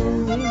me, do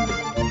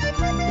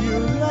you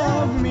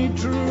love me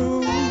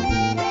true?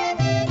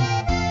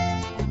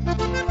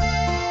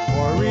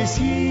 Or is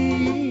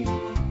he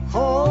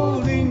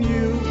holding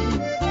you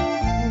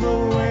the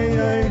way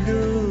I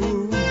do?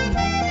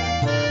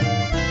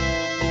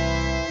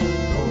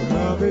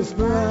 Is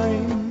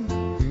blind,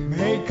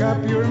 make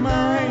up your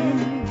mind,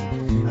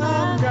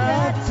 I've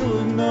got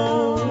to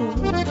know.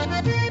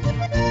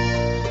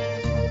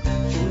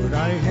 Should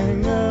I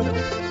hang up,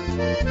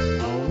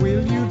 or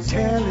will you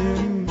tell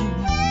him?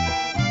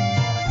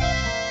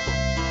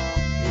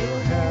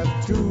 You'll have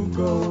to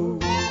go.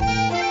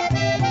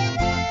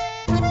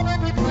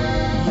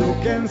 You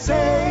can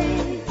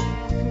say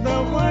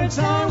the words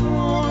I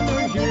want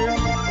to hear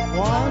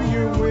while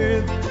you're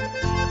with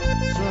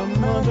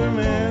some other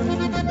man.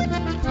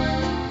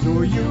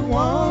 Do you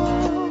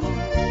want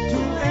to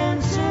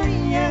answer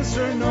yes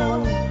or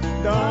no?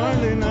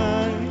 Darling,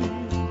 I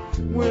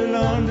will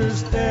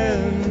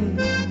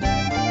understand.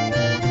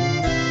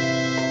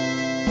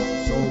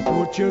 So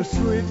put your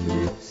sweet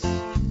lips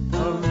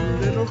a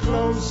little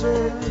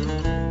closer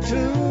to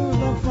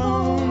the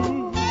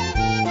phone,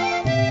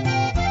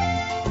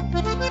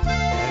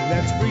 and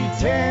let's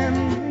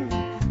pretend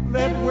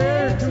that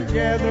we're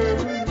together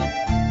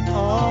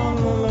all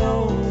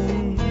alone.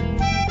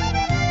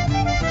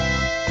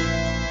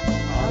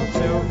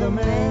 Tell the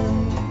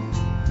man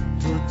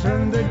to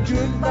turn the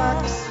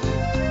jukebox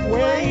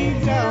way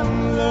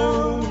down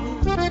low,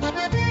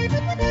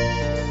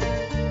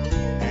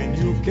 and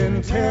you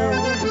can tell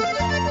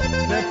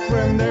that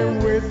when they're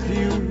with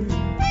you,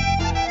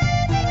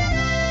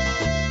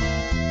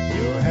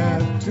 you'll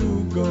have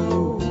to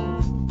go.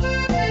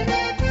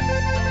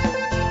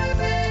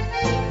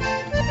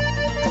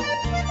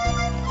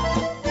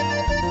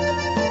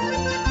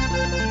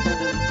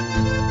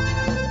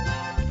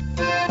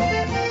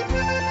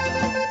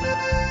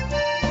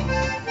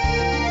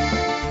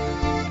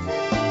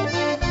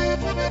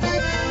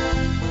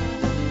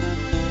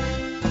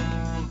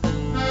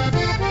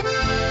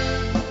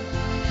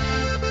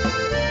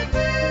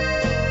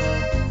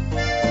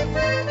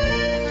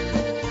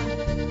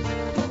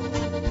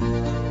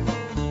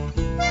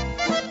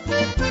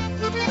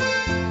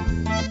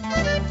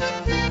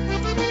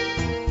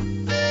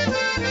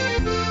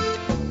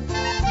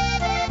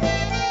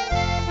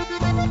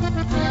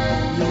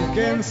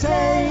 Can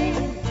say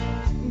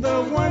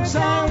the words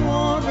I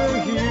want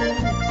to hear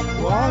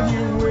while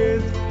you're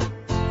with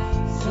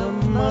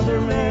some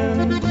other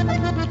man.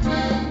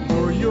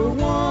 Do you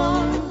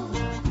want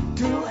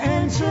to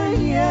answer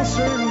yes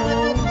or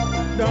no?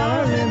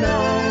 Darling,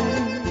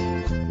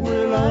 I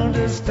will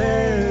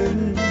understand.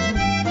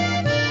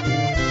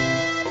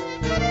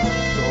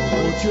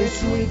 put your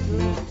sweet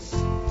lips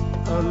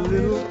a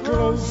little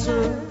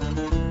closer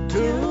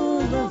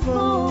to the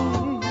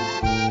phone.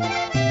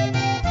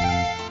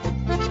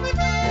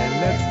 And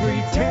let's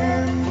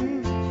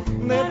pretend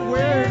that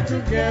we're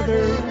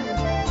together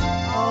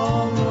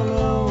all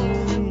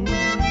alone.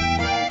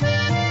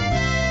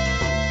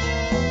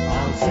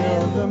 I'll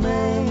tell the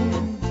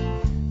man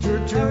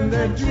to turn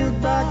that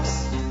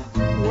jukebox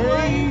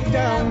way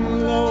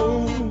down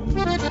low.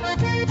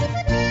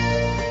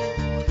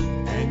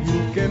 And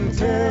you can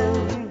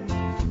tell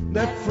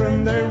that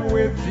friend there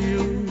with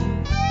you,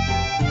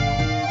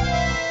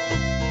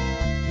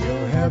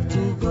 he'll have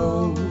to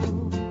go.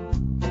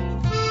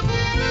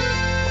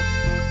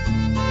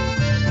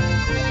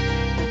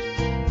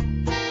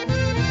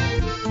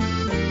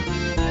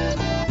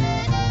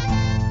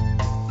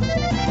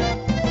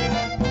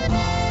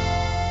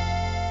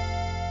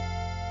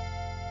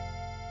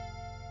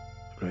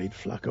 Great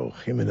Flaco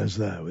Jimenez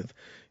there with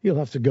You'll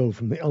Have to Go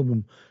from the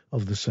album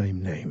of the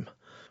same name.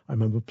 I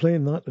remember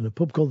playing that in a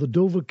pub called the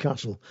Dover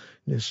Castle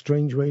near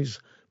Strangeways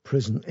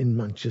Prison in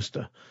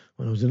Manchester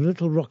when I was in a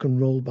little rock and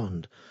roll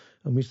band.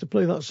 And we used to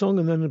play that song,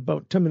 and then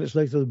about 10 minutes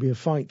later there'd be a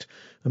fight.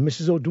 And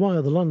Mrs.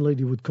 O'Dwyer, the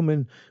landlady, would come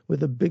in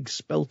with a big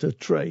spelter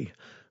tray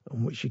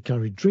on which she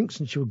carried drinks,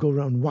 and she would go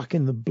around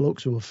whacking the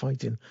blokes who were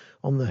fighting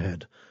on the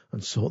head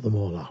and sort them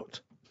all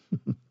out.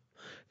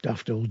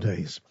 Daft old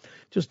days.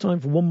 Just time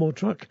for one more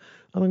track,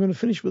 and I'm going to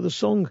finish with a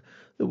song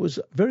that was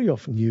very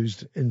often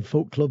used in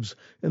folk clubs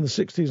in the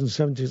 60s and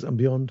 70s and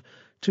beyond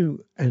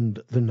to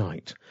end the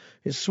night.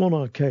 It's Swan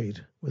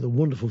Arcade with a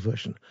wonderful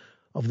version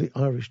of the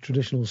Irish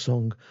traditional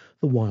song,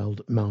 The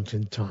Wild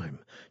Mountain Time.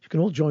 You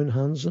can all join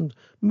hands and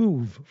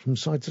move from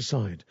side to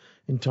side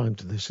in time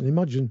to this, and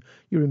imagine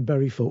you're in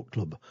Bury Folk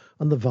Club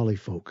and the Valley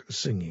Folk are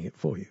singing it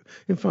for you.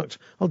 In fact,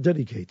 I'll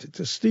dedicate it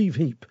to Steve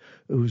Heap,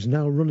 who's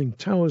now running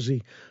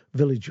Towersey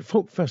Village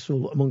Folk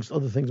Festival, amongst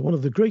other things, one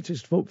of the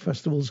greatest folk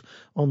festivals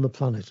on the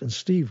planet. And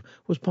Steve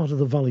was part of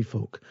the Valley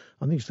Folk,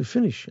 and they used to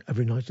finish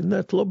every night in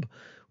their club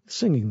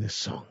singing this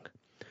song.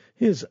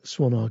 Here's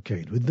Swan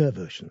Arcade with their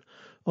version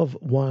of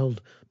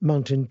Wild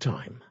Mountain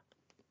Time.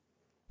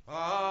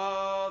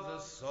 Oh, the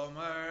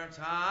summertime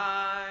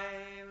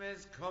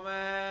is coming,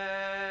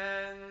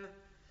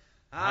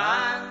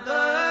 and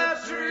the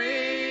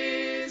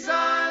trees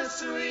are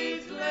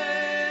sweetly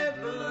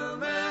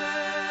blooming,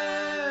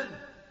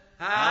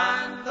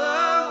 and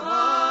the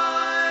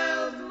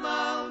wild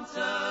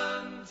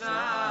mountain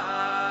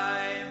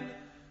thyme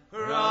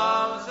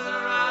rolls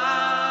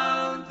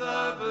around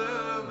the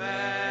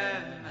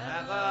blooming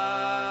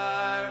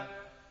heather.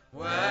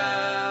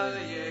 Well,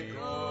 ye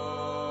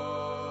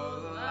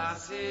go,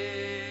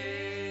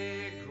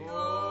 lassie,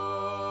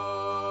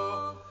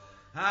 go,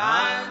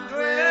 and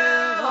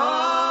we'll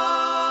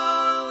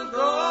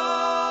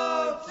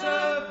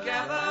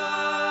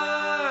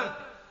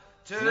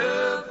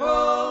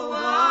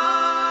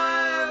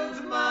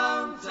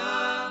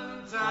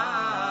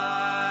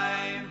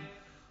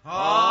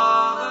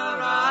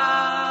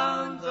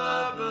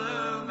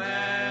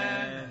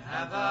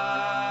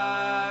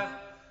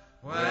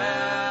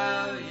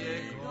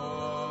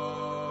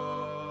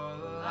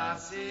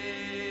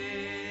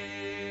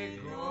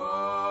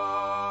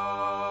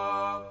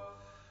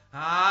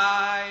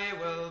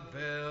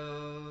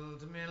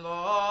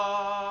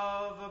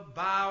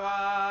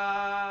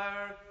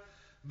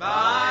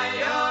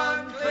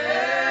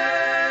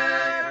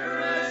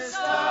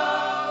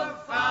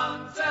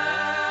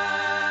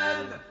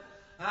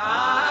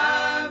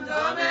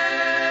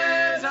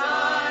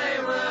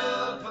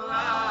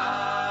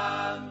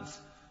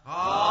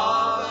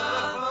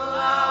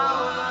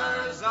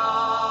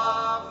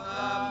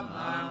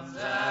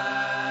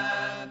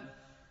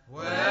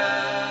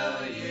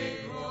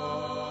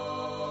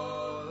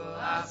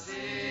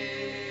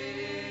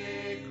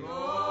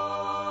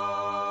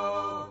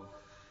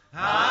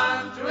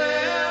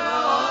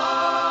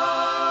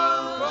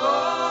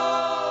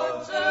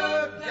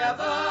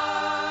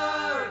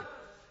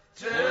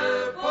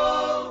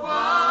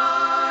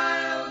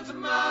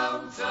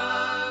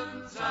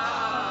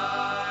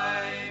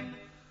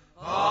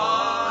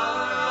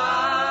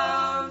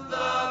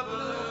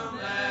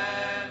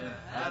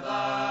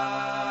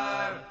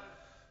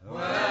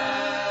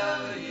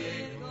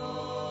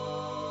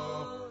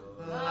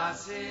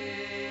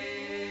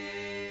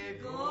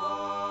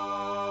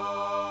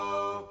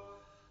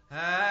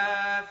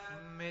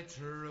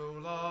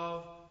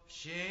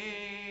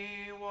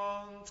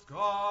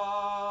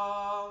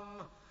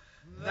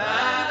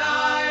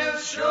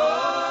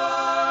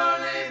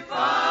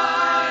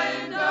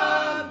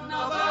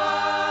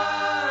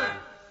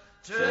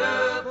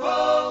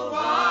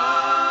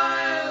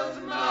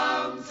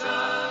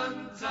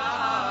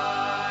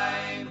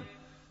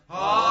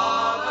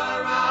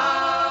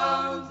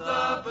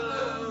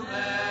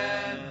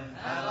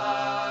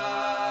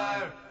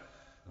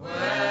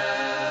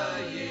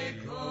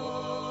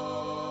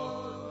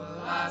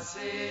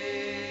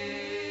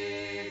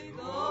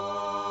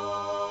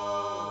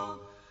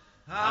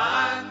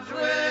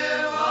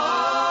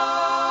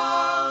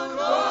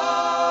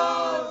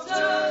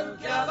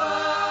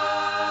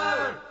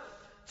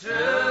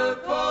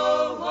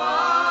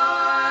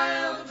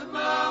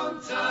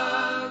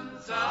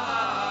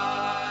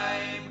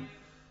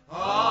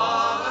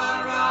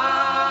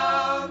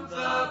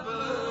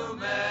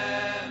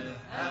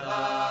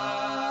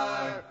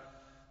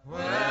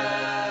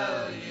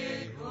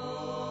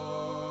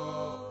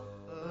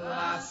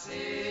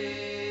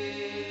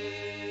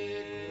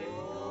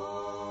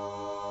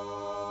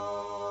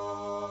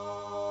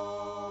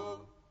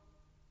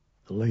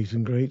late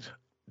and great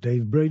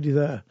Dave Brady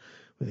there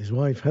with his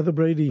wife Heather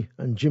Brady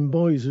and Jim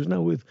Boys, who's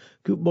now with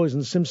Coop Boys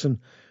and Simpson,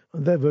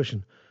 and their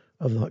version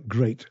of that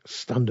great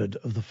standard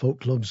of the folk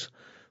clubs,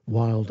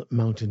 Wild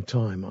Mountain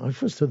Time. I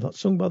first heard that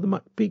sung by the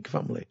McPeak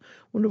family.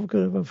 Wonder if I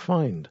could ever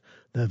find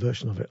their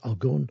version of it. I'll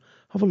go and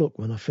have a look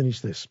when I finish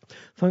this.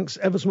 Thanks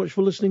ever so much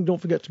for listening.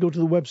 Don't forget to go to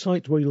the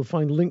website where you'll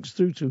find links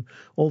through to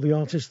all the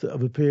artists that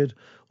have appeared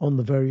on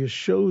the various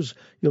shows.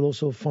 You'll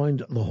also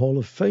find the Hall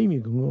of Fame.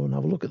 You can go and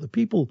have a look at the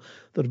people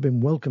that have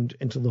been welcomed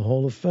into the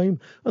Hall of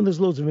Fame. And there's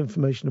loads of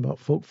information about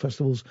folk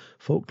festivals,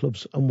 folk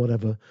clubs, and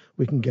whatever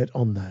we can get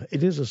on there.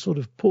 It is a sort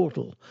of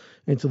portal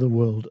into the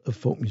world of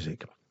folk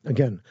music.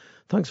 Again,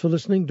 thanks for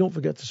listening. Don't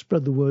forget to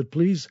spread the word,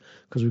 please,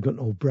 because we've got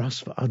no brass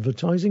for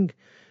advertising.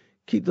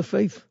 Keep the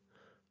faith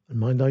and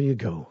mind how you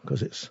go,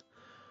 because it's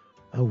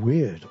a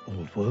weird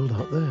old world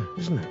out there,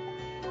 isn't it?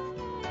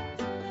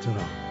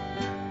 Ta-ra.